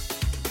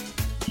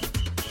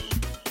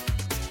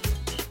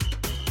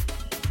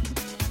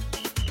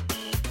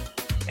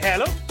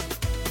 Hello?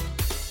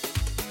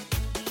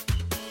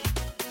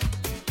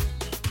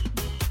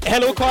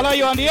 Hello, caller,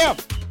 you on the air?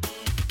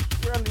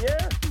 You're on the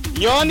air?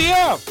 You're on the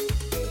air?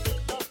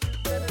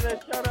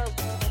 Shut up.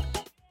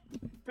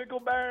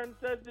 Pickle Baron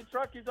says the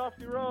truck is off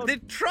the road. The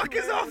truck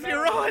is off the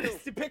road.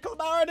 It's the Pickle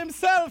Baron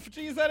himself.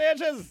 Cheese and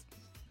edges.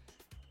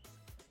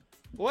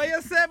 What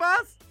you say,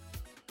 boss?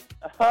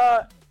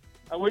 I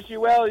wish you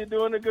well. You're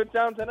doing a good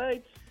sound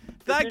tonight.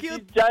 Thank you.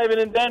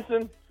 Jiving and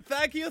dancing.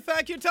 Thank you.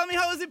 Tell me,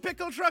 how is the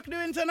pickle truck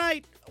doing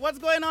tonight? What's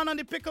going on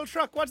the pickle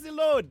truck? What's the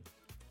load?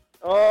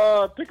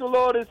 Pickle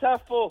load is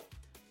half full.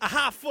 A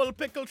half full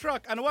pickle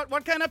truck. And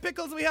what kind of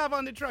pickles we have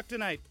on the truck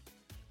tonight?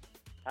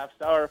 Half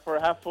sour for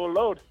a half full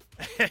load.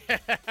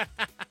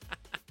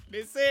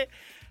 They say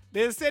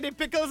the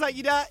pickles are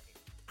either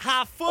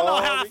half full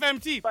or half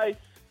empty. Spice.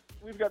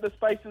 We've got the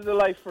spices of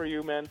life for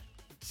you, man.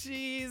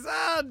 Jeez.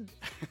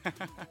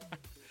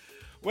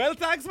 Well,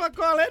 thanks for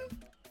calling.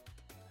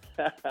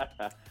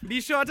 Be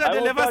sure to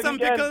deliver some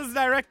pickles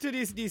direct to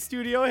the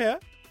studio here.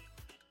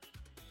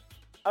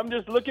 I'm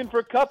just looking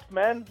for cups,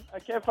 man. I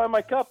can't find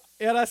my cup.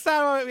 You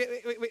understand?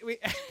 Wait.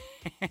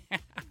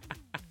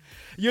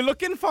 You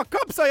looking for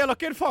cups or you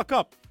looking for a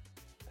cup?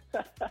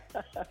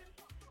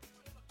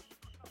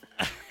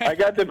 I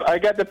got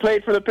the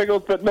plate for the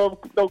pickles, but no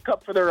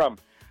cup for the rum.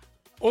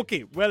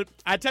 Okay, well,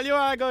 I tell you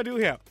what I gotta do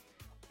here.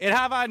 It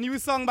have a new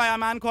song by a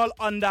man called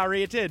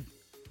Underrated.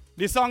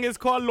 The song is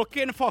called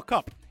Looking for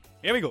Cup.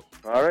 Here we go.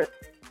 All right.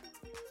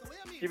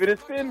 Give it a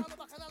spin.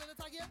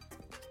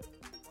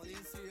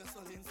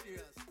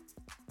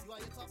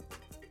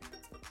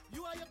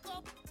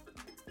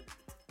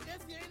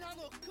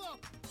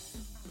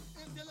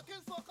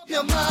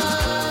 You're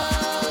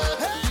mad.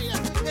 Hey,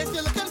 if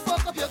you're looking for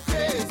cup, you're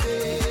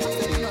crazy.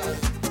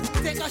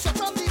 Take a shot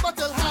from the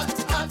bottle, hot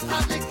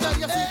liquor.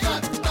 You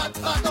see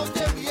that out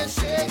there we are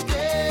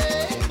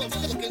shaking.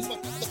 Looking for.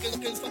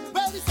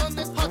 Well, the sun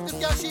is hot, this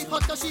girl she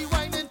hot 'cause she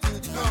whining to the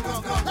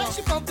ground. Like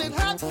she pumping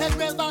hot, head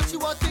well back, she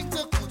want things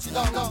to cool she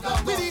down.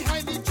 We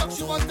behind the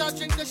want a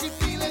drink, does she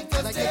feeling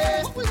thirsty?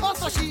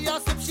 After she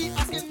asked if she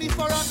asking me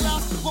for a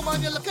glass.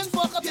 Woman, you're looking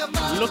for up your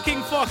man.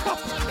 Looking for cup.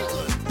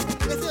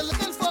 If you're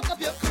looking for cup,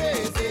 you're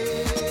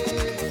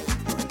crazy.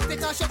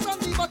 Take a shot from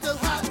the bottle,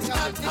 hot.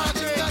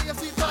 You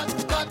see bad,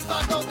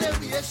 out there,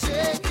 we are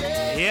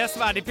shaking. Yes,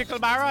 man, the Pickle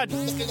Baron.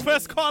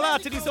 First caller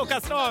to the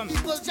Soca Storm.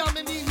 People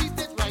jamming the heat,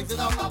 it rising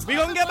up. We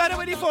gonna get better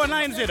with the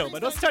 490,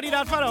 but don't study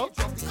that for now.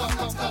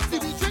 See,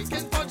 we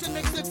drinking punch and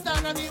mix it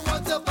stand and he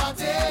wants a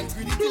party.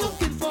 He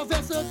looking for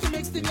vessel to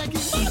mix the like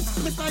him mad.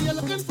 Mister, you're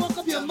looking for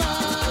cup, you're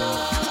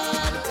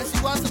mad. Yes,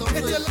 you want to know.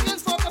 If you're looking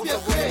for cup, you're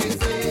crazy.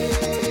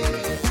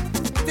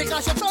 Take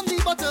a shot from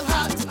the bottle,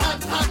 hot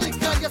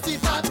liquor, you see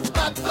bad,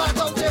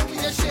 out there, we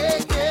are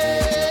shaking.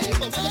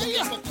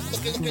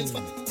 Looking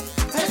for.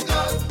 Head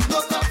gone, no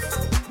cups,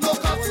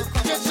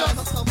 get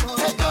shots.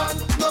 Head gone,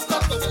 no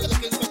cups,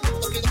 looking for.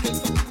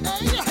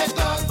 Head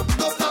gone,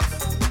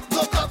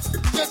 no cups,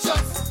 get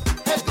shots.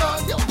 Head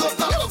gone, no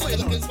cups,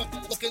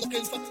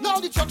 looking for. Now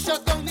the truck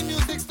shut down, the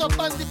music stop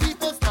and the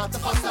people start to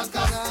pass and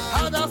gas.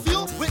 Had a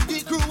few with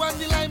the crew and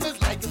the lime is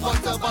like a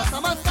butter bus.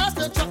 I'm a start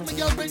the truck, me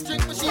girl bring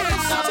drink, but she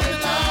ain't stopping the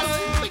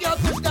dance. Me girl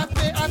push that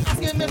way and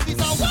ask him if he's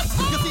a what?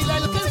 You see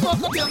like looking for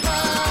up your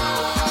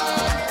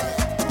man.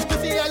 You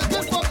see like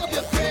looking for up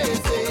your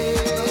crazy.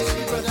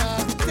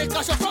 Take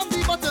a shot from the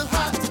bottle,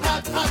 hot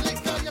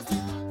liquor, you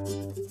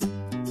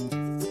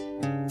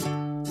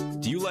see.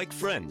 Do you like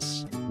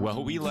Friends?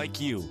 Well, we like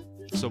you.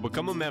 So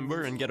become a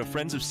member and get a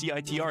Friends of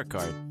CITR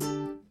card.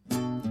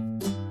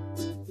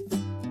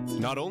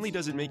 Not only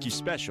does it make you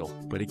special,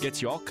 but it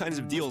gets you all kinds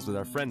of deals with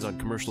our friends on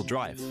Commercial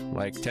Drive,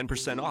 like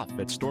 10% off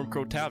at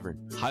Stormcrow Tavern,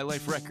 High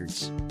Life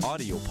Records,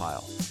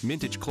 Audiopile,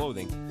 Mintage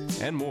Clothing,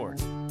 and more.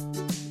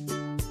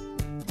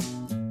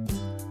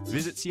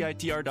 Visit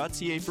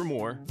CITR.ca for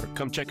more, or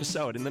come check us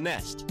out in the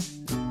Nest.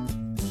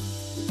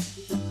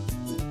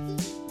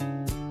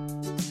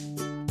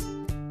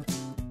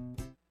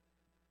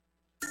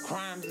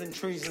 Crimes and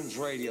Treasons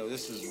Radio,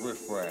 this is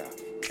Riff Raff.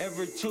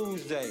 Every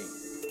Tuesday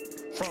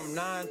from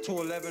 9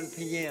 to 11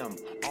 p.m.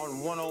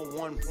 on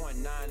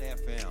 101.9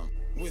 FM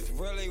with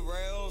Relly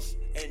Rails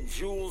and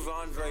Jules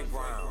Andre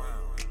Brown.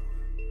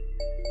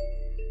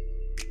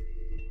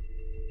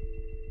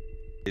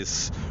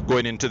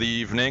 Going into the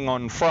evening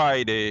on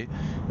Friday,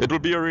 it will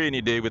be a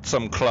rainy day with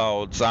some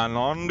clouds, and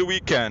on the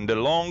weekend the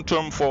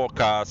long-term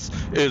forecast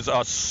is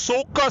a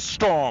Soca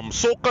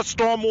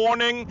storm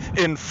warning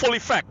in full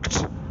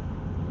effect.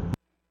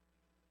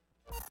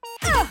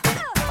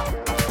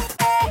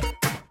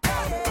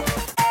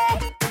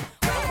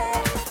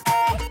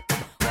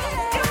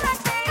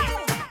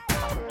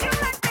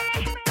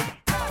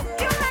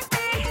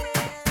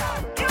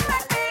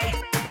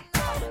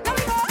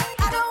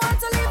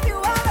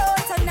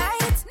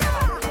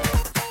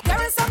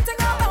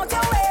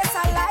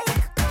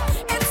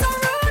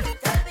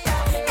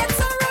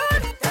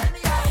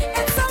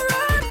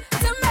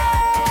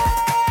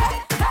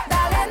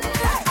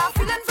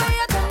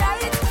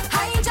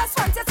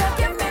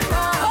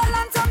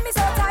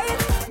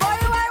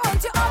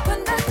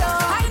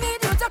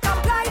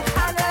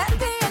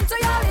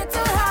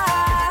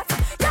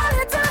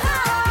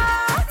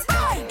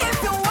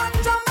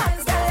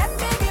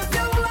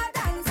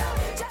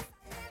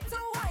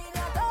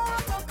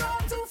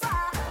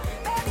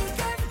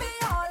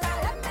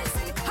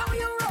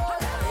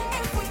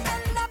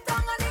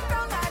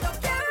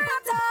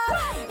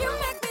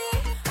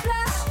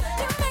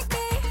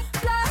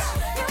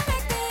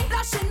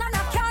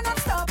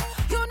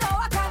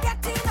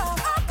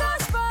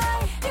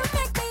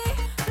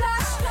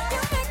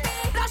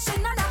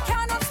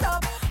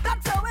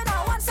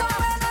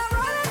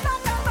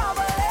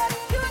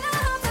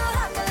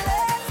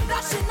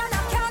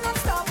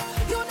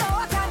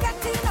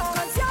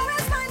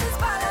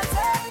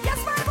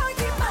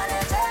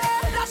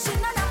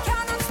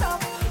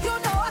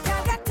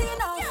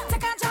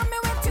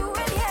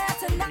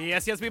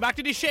 Yes, we're back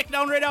to the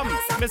Shakedown Rhythm.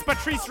 Miss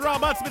Patrice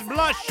Roberts with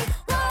Blush.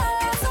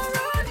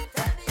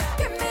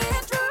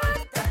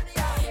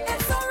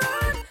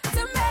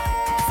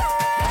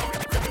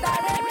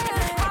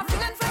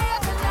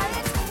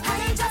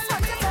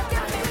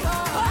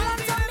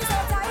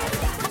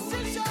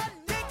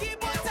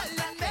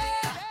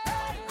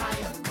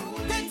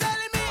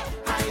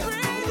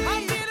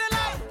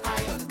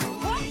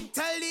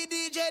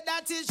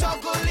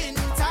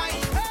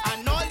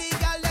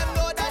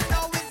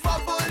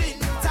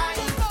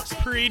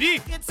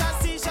 It's a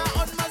seizure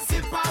on my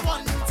zipper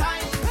one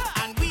time,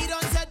 and we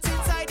don't set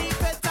inside the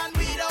pet and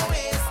we don't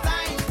waste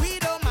time. We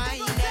don't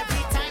mind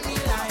every time we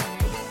lie.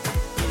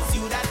 It's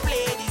you that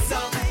play the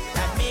song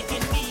that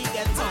making me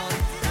get on.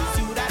 It's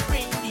you that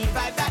bring the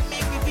vibe that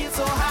make me feel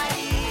so high.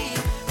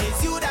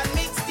 It's you that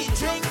mix the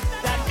drink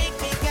that make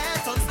me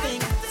get on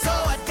sting. So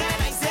what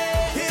can I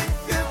say?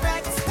 If you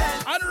vex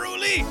then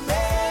unruly.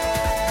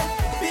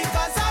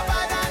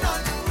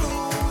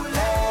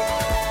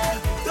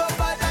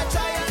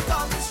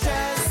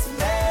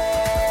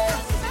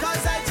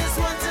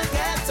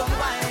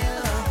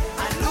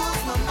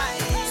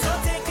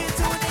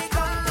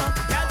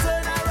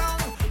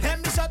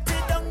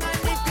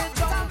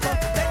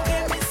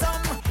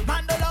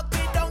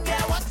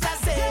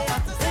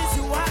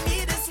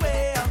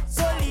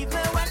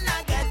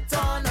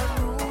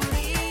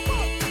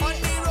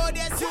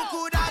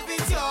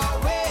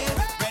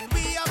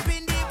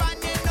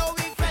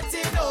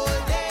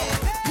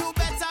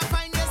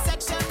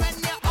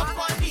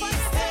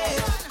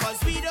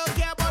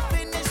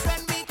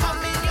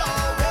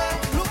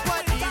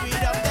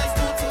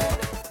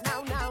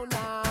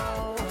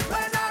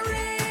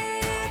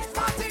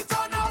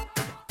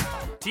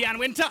 Tian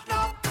Winter.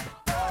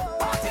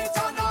 Party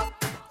turn up.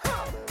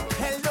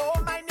 Hello,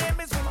 my name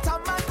is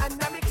Winterman,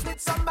 and I mix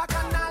with some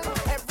bacchanal.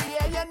 Every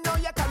year you know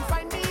you can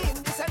find me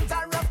in the center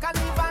of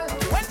carnival.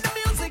 When the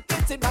music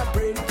hits in my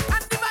brain,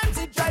 and the vibes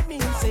it drive me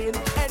insane.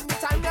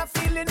 Anytime you're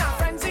feeling a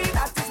frenzy,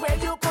 that is where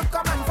you could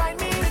come and find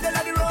me. Middle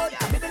of the road,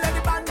 middle of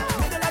the band,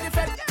 middle of the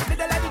fed,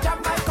 middle of the jam,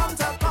 I come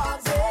to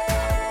pause it.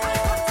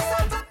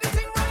 Start up the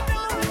thing right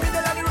now.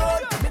 Middle of the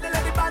road, middle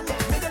of the band,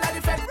 middle of the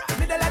fed,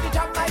 middle of the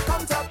jam, I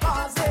come to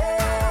pause it.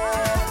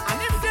 And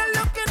if you're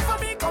looking for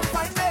me, come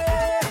find me.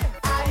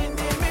 I in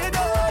the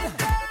middle,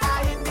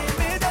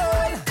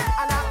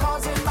 and I'm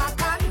causing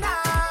bacchanal.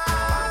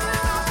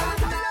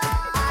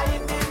 I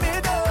in the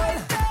middle,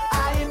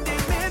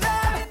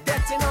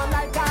 getting on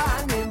like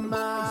an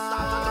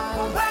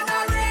animal. When I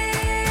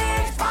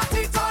reach,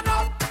 party turn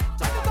up,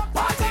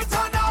 party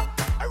turn up,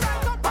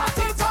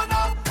 party turn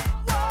up.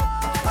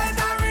 When I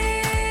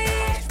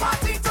reach,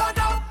 party turn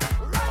up,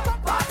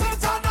 party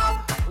turn up,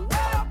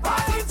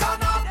 party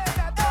turn up.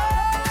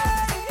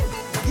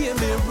 Give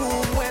me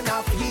room when I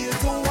feel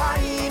to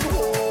wine,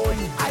 boy.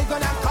 I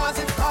gonna cause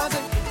it, I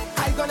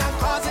gonna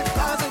cause it.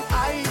 I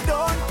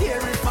don't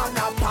care if I'm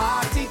a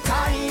party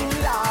time,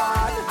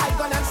 lad. I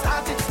gonna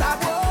start it. I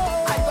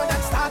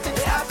gonna start it.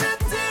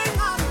 Everything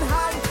on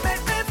high,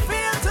 make me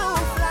feel to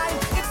fly.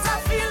 It's a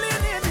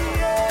feeling in the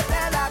air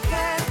that I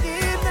can't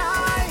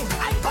deny.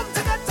 I come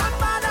to get on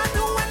man and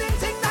do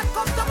anything that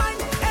comes to mind.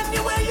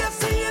 Anyway, you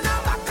see in a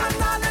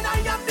bacchanal, and I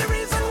am the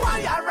reason why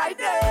I ride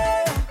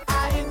there.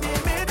 I in the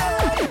middle,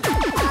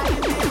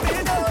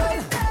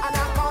 and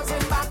I'm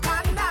causing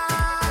bacchanal.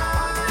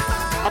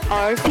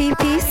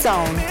 RPP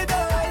Sound.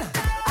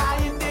 I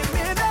in the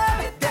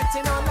middle,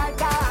 getting on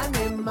like an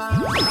animal.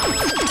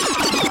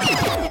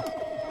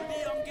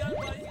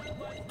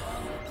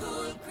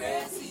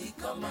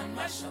 Come and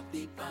mash up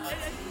the party.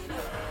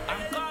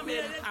 I'm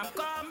coming.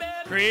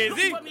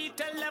 Crazy. Look for me,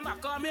 tell them I'm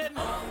coming.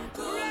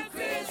 Uncle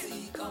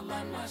Crazy, come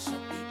and mash up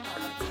the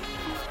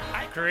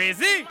party.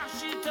 Crazy.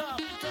 Mash it up.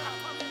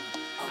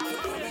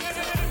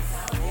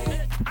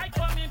 I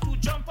come in to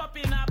jump up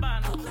in a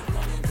band.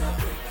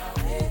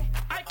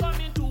 I come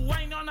in to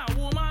whine on a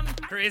woman.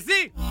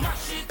 Crazy.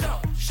 Mash it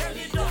up, shell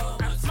it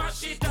up, and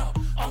smash it up.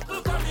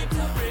 Uncle coming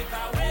to break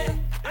away.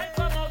 I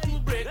come out to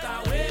break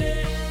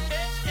away.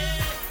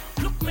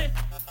 Look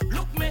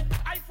me,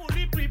 I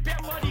fully prepare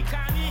for the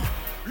carny.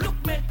 Look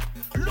me,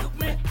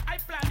 I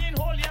planning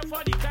whole year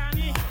for the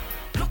carny.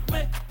 Look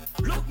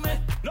me,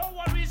 no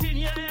worries in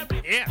here,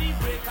 everybody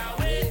break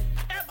away.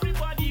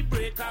 Everybody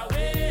break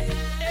away.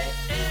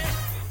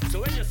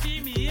 So when you see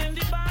me in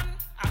the band,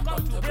 I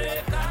come to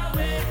break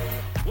away.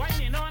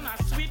 Whining on a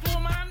sweet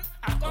woman,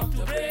 I come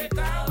to break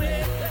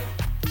away.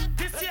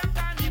 This year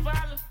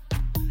carnival,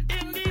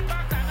 in the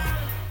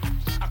bacchanal.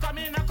 I come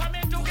in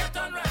to get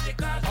on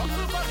radical.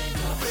 Uncle coming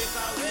to break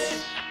away.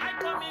 I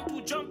come in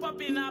to jump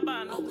up in a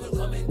band. Uncle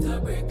coming to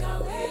break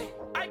away.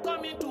 I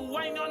come in to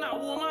whine on a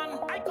woman.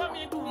 I come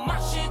in to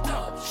mash it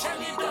up, shell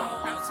it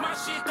up, and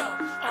smash it up.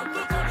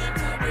 Uncle coming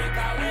to break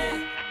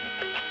away.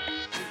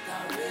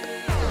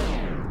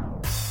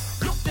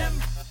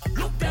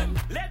 Look them,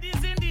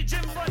 ladies in the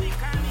gym for the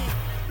carny.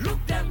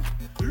 Look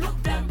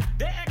them,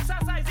 they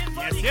exercising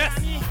for the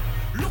carny.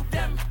 Look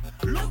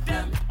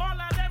them, all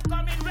of them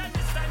coming when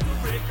it's time to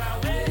break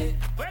away.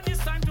 When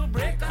it's time to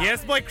break away.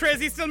 Yes, boy,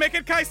 Crazy still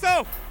making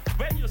Kaiso.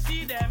 When you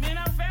see them in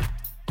effect,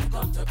 you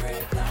come to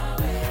break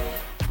away.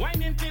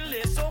 Whining till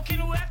they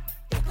soaking wet,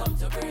 you come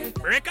to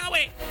break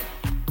away.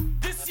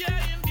 This year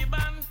in the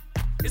band,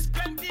 it's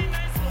plenty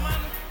nice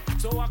woman.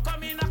 So I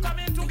come in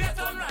to get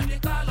on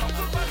radical.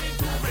 Uncle coming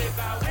to break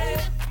away.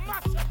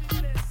 Mash up the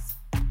place.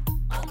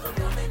 Uncle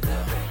coming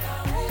to break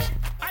away.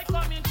 I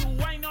come in to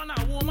whine on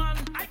a woman.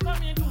 I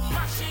come in to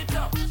mash it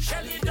up,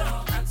 shell it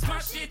up, and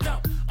smash it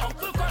up.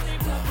 Uncle coming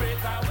to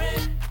break away.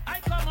 I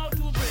come out to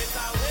break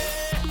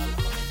away.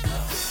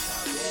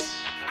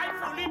 I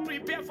fully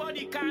prepare for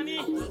the carny.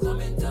 Uncle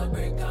coming to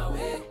break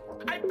away.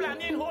 I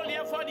planning whole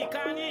year for the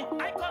carny.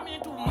 I come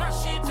in to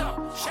mash it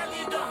up, shell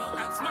it up,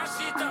 and smash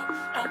it up.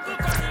 Uncle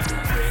coming to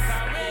break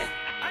away.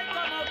 I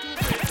come out to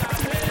break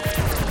away.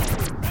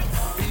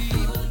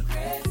 Uncle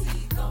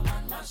Crazy, come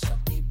and mash up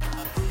the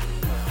party.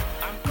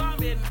 I'm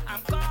coming.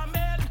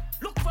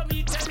 Look for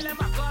me, tell them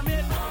I'm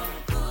coming.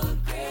 Uncle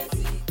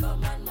Crazy,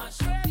 come and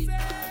mash up the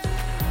party.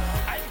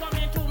 I come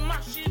in to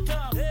mash it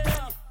up.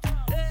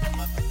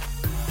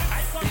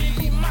 I come in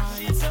to mash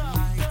it up.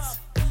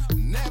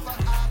 Never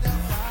had a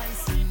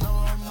vice in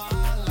all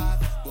my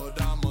life,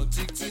 but I'm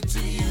addicted to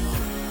you,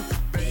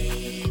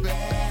 baby.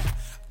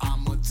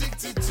 I'm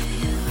addicted to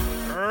you.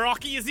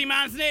 Rocky is the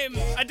man's name.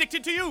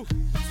 Addicted to you.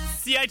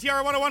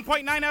 CITR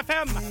 101.9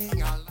 FM.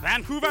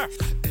 Vancouver.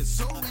 It's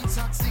so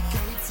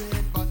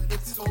intoxicated, but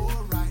it's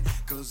alright,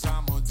 cause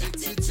I'm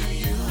addicted to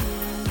you,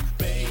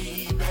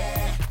 baby.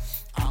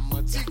 I'm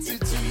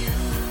addicted to you.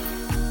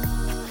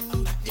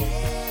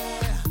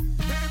 Yeah.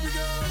 Baby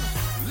girl,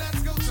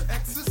 let's go to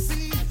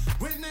ecstasy.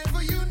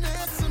 Whenever you're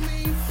next to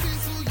me, feel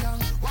so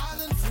young,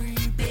 wild and free.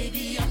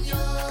 Baby, I'm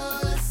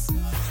yours.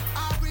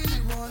 I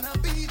really wanna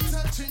be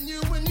touched touching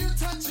you when you're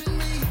touching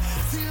me.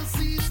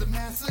 CLC's the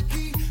master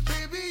key.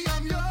 Baby,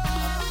 I'm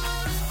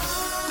yours.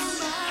 All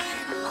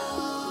night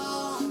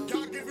long.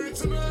 God, give it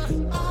to me.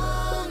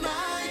 All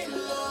night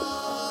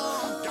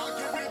long. God,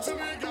 give it to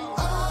me, girl.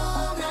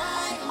 All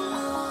night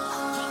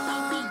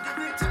long. Give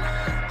it to me.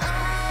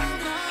 All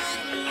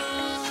night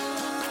long.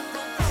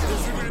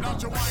 Is the way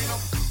that you wind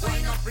up,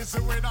 wind up. Is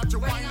the way that you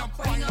wind up,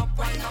 wind up,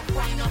 wind up,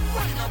 wind up,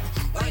 wind up.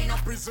 Wind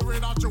up is the way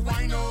that you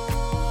wind up.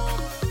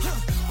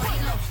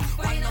 Wind up,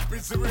 wind up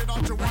is the way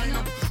that you wind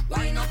up.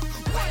 Wind up,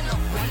 wind up,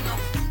 wind up,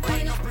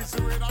 wind up is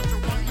the way that you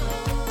wind up.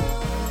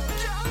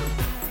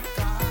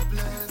 God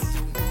bless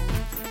you.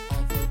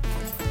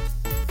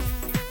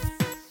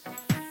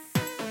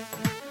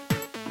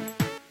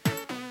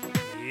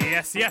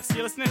 Yes, yes,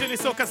 you're listening to the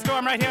Soca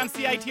Storm right here on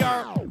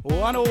CITR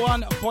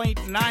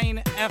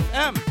 101.9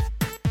 FM.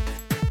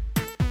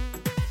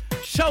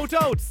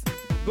 Shoutouts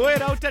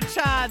going out to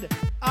Chad,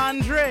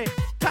 Andre,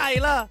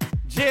 Tyler,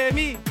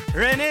 Jamie,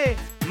 Renee,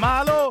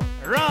 Marlo,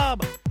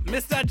 Rob,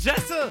 Mr.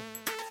 Jessel,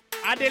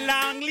 at the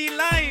Langley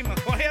line.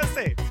 What do you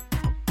say?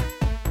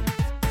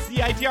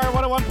 CITR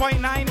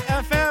 101.9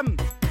 FM.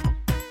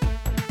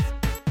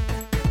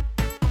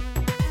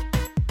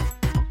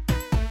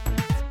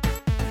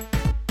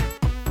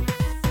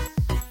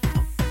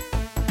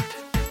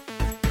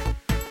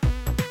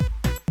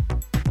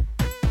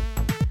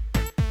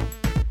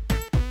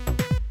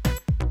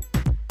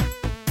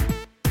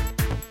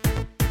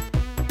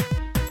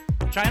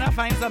 Trying to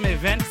find some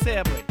events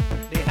here, boy.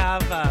 They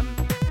have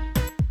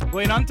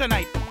going on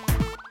tonight.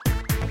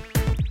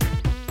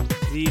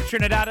 The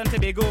Trinidad and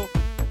Tobago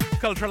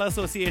Cultural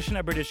Association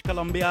of British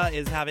Columbia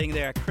is having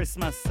their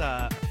Christmas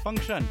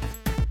function.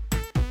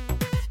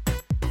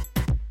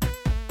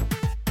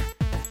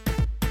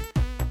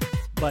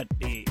 But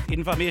the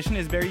information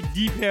is very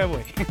deep here,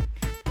 boy.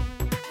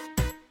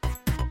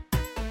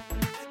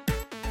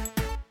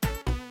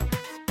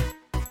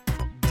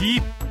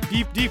 Deep,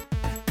 deep, deep.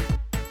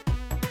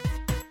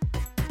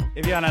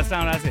 If you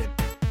understand what I said.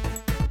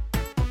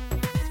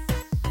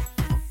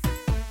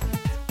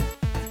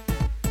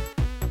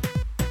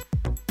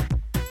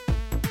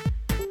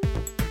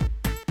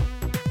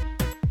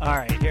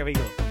 Alright, here we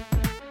go.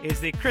 It's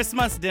the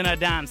Christmas dinner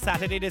dance,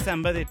 Saturday,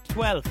 December the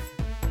 12th.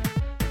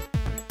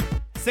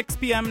 6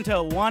 p.m.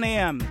 to 1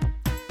 a.m.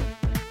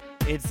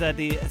 It's at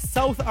the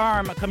South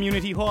Arm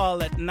Community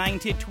Hall at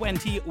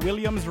 9020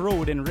 Williams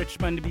Road in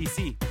Richmond,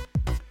 BC.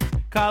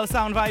 Carl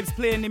Sound Vibes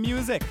playing the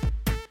music.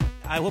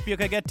 I hope you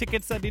can get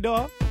tickets at the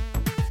door.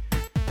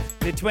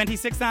 The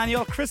 26th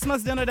annual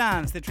Christmas dinner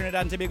dance, the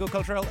Trinidad and Tobago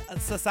Cultural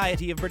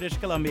Society of British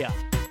Columbia.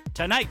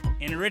 Tonight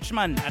in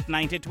Richmond at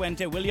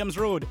 9020 Williams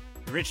Road,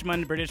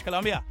 Richmond, British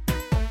Columbia.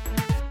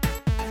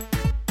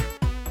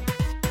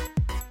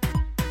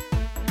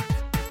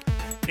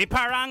 The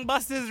Parang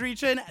bus is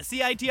reaching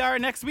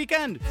CITR next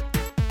weekend.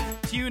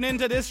 Tune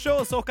into this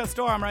show, Soca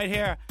Storm, right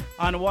here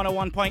on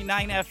 101.9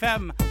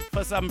 FM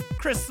for some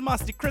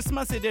Christmas, the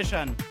Christmas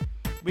edition.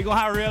 We're going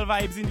to have real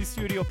vibes in the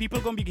studio. People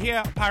going to be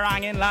here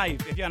paranging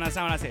live, if you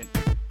understand what I'm saying.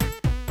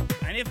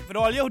 And if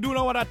all you do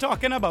know what I'm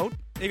talking about,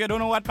 if you don't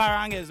know what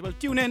parang is, well,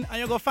 tune in and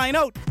you're going to find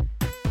out.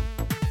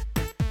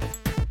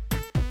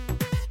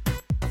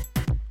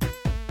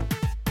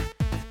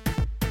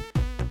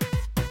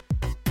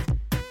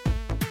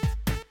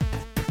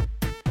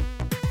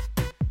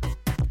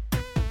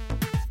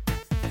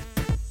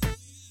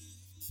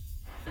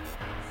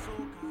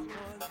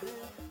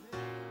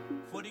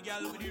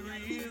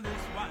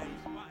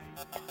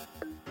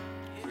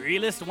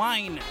 Realist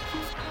Wine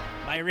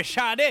by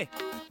Rishade.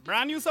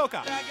 Brand new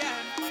soca.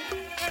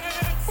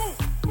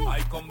 I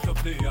come to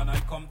play and I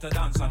come to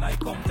dance and I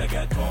come to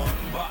get on.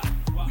 But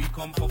we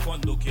come for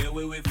fun, look here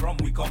where we from.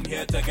 We come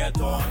here to get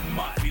on.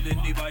 Man,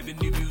 feeling the vibe in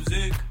the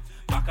music.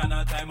 Back on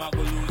our time I go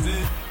lose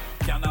it.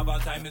 Can't have a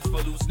time, it's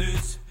for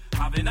looseness.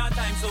 Having a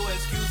time, so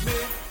excuse me.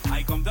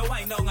 I come to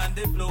wind down and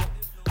they blow.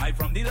 I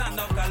from the land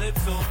of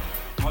Calypso.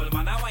 All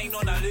man I wine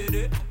on a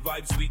lady.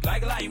 Vibe sweet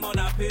like lime on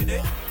a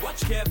payday.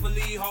 Watch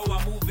carefully how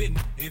I'm moving.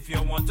 If you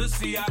want to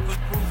see, I could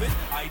prove it.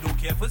 I don't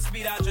care for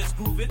speed, I just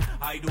groove it.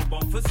 I don't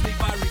bump for sleep,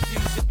 I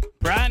refuse it.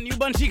 Brand new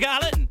Bunchy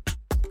Garland.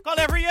 Call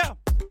every year.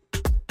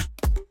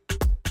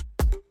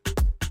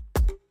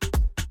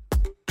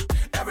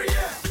 Every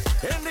year,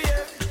 in the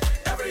air,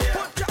 every year.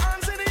 Put your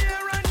hands in the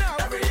air right now.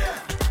 Every year,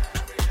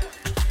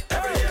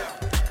 every year.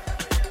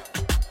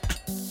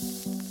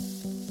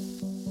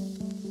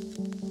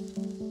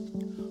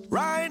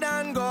 Ride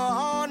and go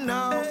on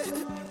now.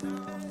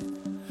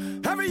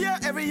 Every year,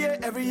 every year,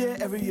 every year,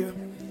 every year.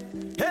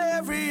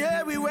 Every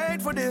year we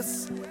wait for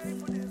this.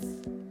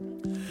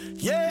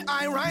 Yeah,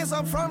 I rise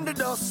up from the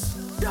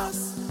dust.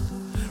 Dust.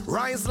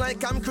 Rise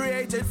like I'm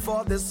created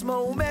for this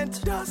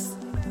moment. Dust.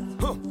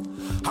 Huh.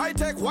 I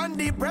take one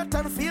deep breath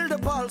and feel the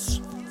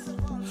pulse.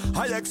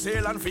 I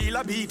exhale and feel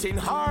a beating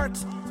heart.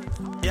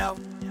 Yeah.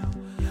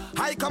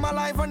 I come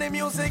alive when the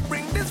music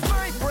bring this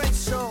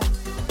vibration.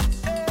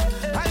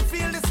 I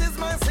feel this is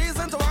my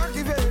season to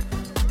activate.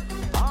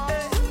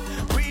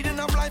 Breathing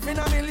up life in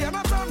a million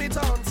of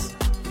tons.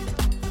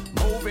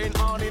 moving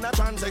on in a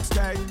transit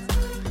state.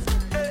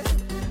 Hey.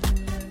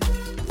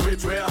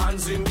 With your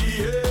hands in the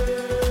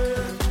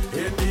air,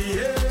 in the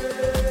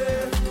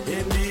air,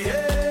 in the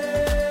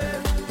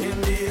air,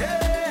 in the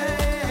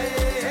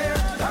air.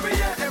 Every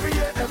year, every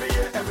year, every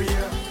year, every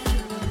year.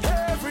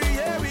 Every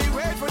year we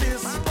wait for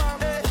this.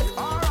 Hey.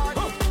 All right.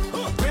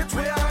 With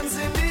your hands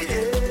in the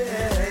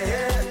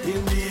air,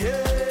 in the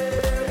air,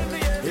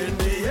 in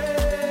the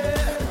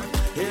air,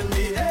 in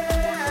the air.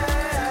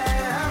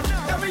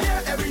 Every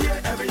year, every year,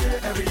 every year,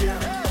 every year.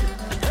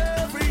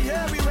 Every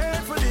year we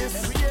wait for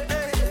this.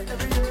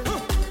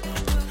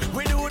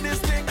 We do this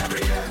thing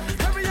every year.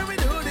 Every year we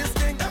do this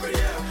thing every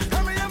year.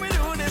 Every year we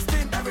do this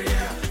thing every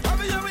year.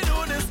 Every year we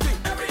do this thing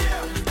every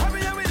year.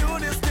 Every year we do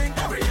this thing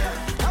every year.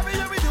 Every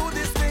year we do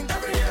this thing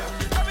every year.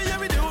 Every year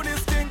we do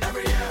this thing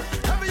every year.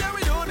 Every year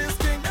we do this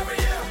thing every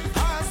year.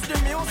 As the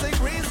music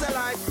reads the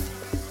light,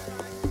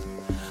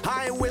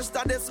 I wish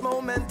that this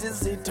moment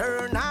is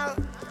eternal.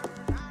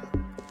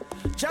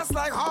 Just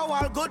like how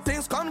all good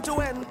things come to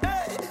end.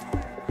 Hey.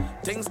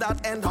 Things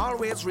that end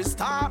always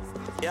restart.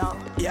 Yeah,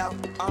 yeah,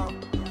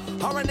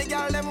 How when the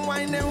girl them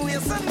wine them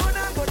waist and go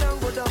down, go down,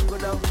 go down, go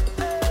down.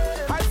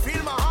 Hey. I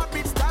feel my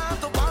heartbeat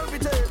start to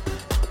palpitate.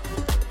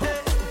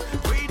 Hey.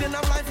 Breathing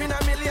of life in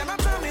a million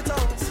atomic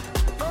tongues.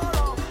 Oh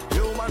no,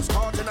 humans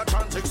caught in a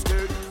transit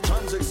state,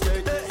 transit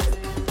state. Hey.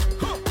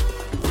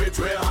 With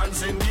your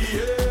hands in the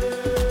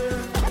air,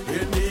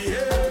 in the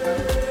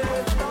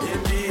air,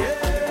 in the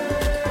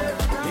air,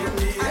 in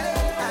the air.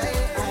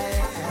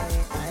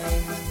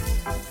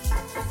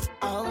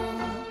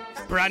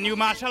 Brand new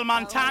Marshall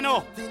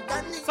Montano.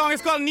 Song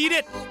is called Need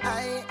It.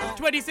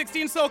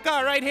 2016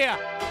 Soca right here.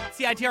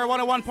 CITR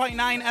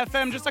 101.9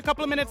 FM. Just a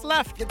couple of minutes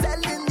left.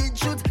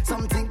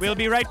 We'll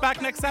be right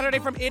back next Saturday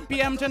from 8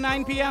 p.m. to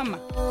 9 p.m.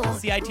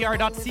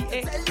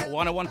 CITR.ca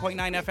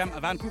 101.9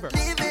 FM Vancouver.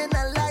 Living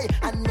a lie,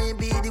 and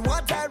maybe the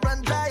water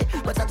run dry,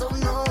 but I don't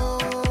know.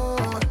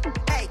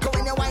 Hey, go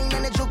in your wine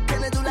and a juke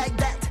and a do like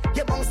that.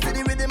 You bounce to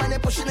the rhythm and you're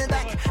pushing it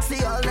back.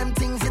 See all them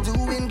things you're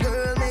doing,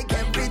 girl, make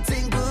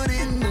everything good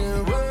in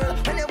the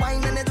world. When you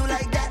wine and you do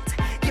like that,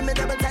 give me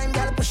double time,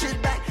 gotta push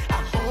it back.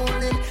 I'm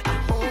holding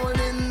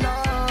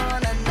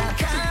on, and I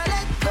can't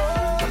let go,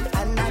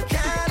 and I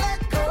can't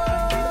let go.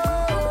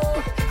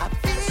 I'm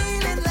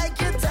feeling like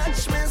you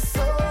touch me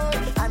so,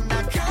 and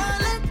I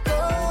can't let go,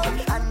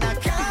 and I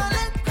can't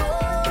let go.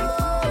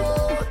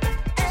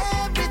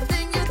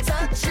 Everything you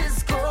touch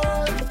is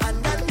gold,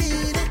 and I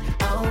need it.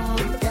 Oh,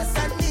 yes,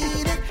 I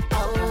need it.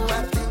 Oh,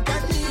 I think I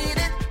need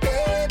it.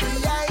 Baby,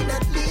 I'm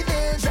not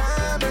leaving,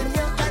 jamming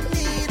you. I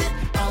need it.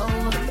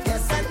 Oh,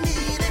 yes, I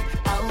need it.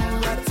 Oh,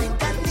 I think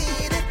I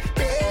need it.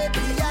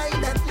 Baby,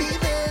 I'm not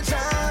leaving,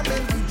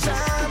 jamming,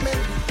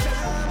 jamming,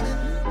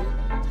 jamming.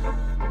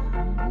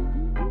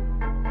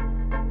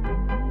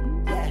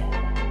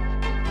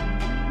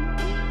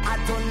 I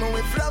don't know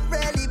if love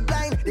really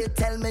blind. They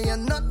tell me you're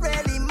not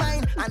really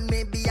mine, and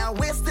maybe I'm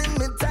wasting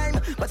my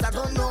time, but I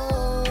don't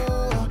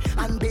know.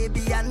 And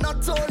baby, I'm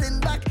not holding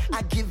back.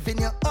 I'm giving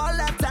you all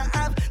that I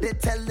have. They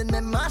telling me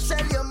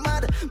Marshall, you're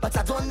mad, but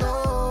I don't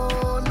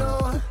know.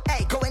 No.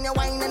 Hey, go in your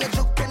wine and you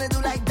juke and you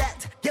do like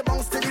that. You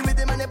bounce to the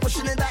rhythm and you're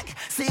pushing it back.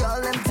 See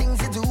all them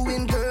things you're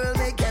doing, girl,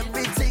 make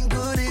everything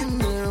good in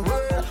the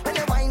world. When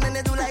you wine and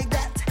you do like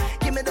that,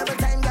 give me double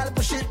time, gotta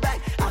push it back.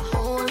 I'm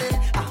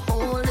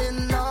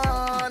holding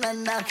on,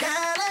 and I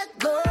can't let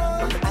go,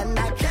 and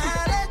I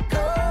can't let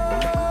go.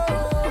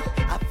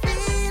 I'm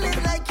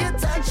feeling like you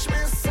touch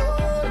me so,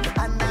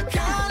 and I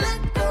can't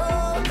let go,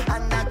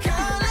 and I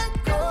can't let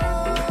go.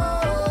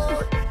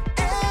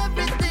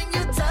 Everything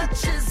you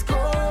touch is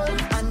gold,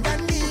 and I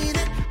need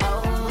it.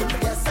 Oh,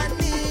 yes, I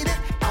need it.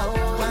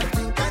 Oh, I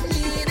think I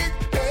need it.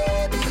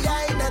 Baby,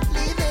 I'm not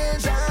leaving,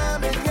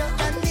 jamming you.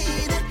 I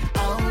need it.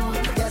 Oh,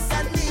 yes,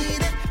 I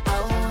need it.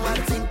 Oh, I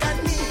think I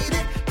need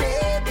it.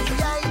 Baby,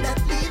 I'm not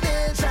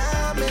leaving,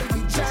 jamming, we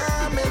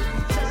jamming,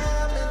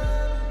 jamming.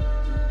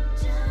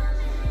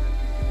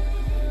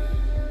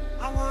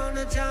 I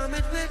wanna jam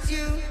it with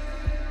you.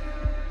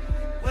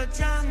 We're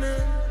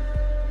jamming.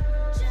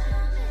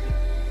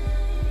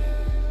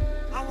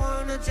 I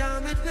wanna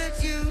jam it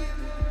with you.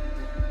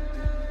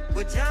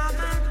 We're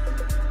jamming.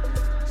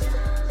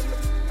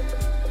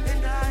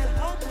 And I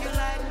hope you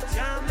like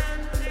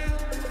jamming too.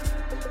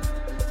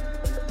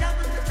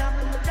 Jamming,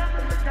 jamming,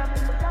 jamming,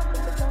 jamming,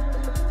 jamming,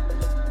 jamming.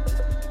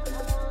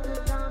 I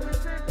wanna jam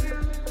it with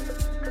you.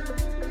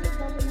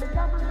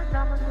 Jamming, jamming,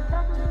 jamming,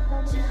 jamming.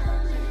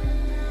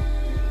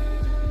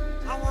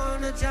 I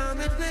wanna jam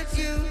it with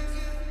you.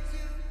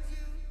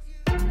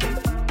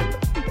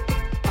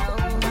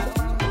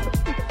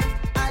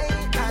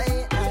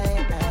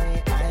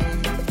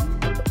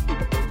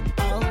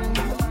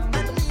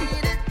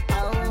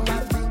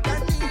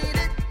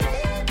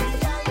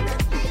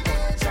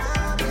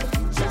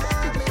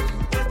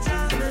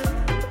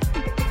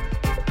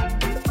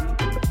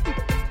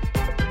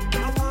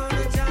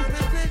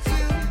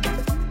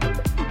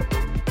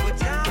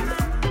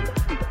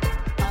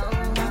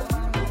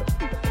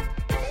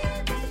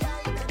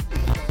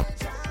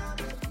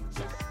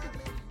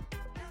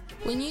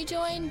 When you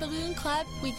join Balloon Club, we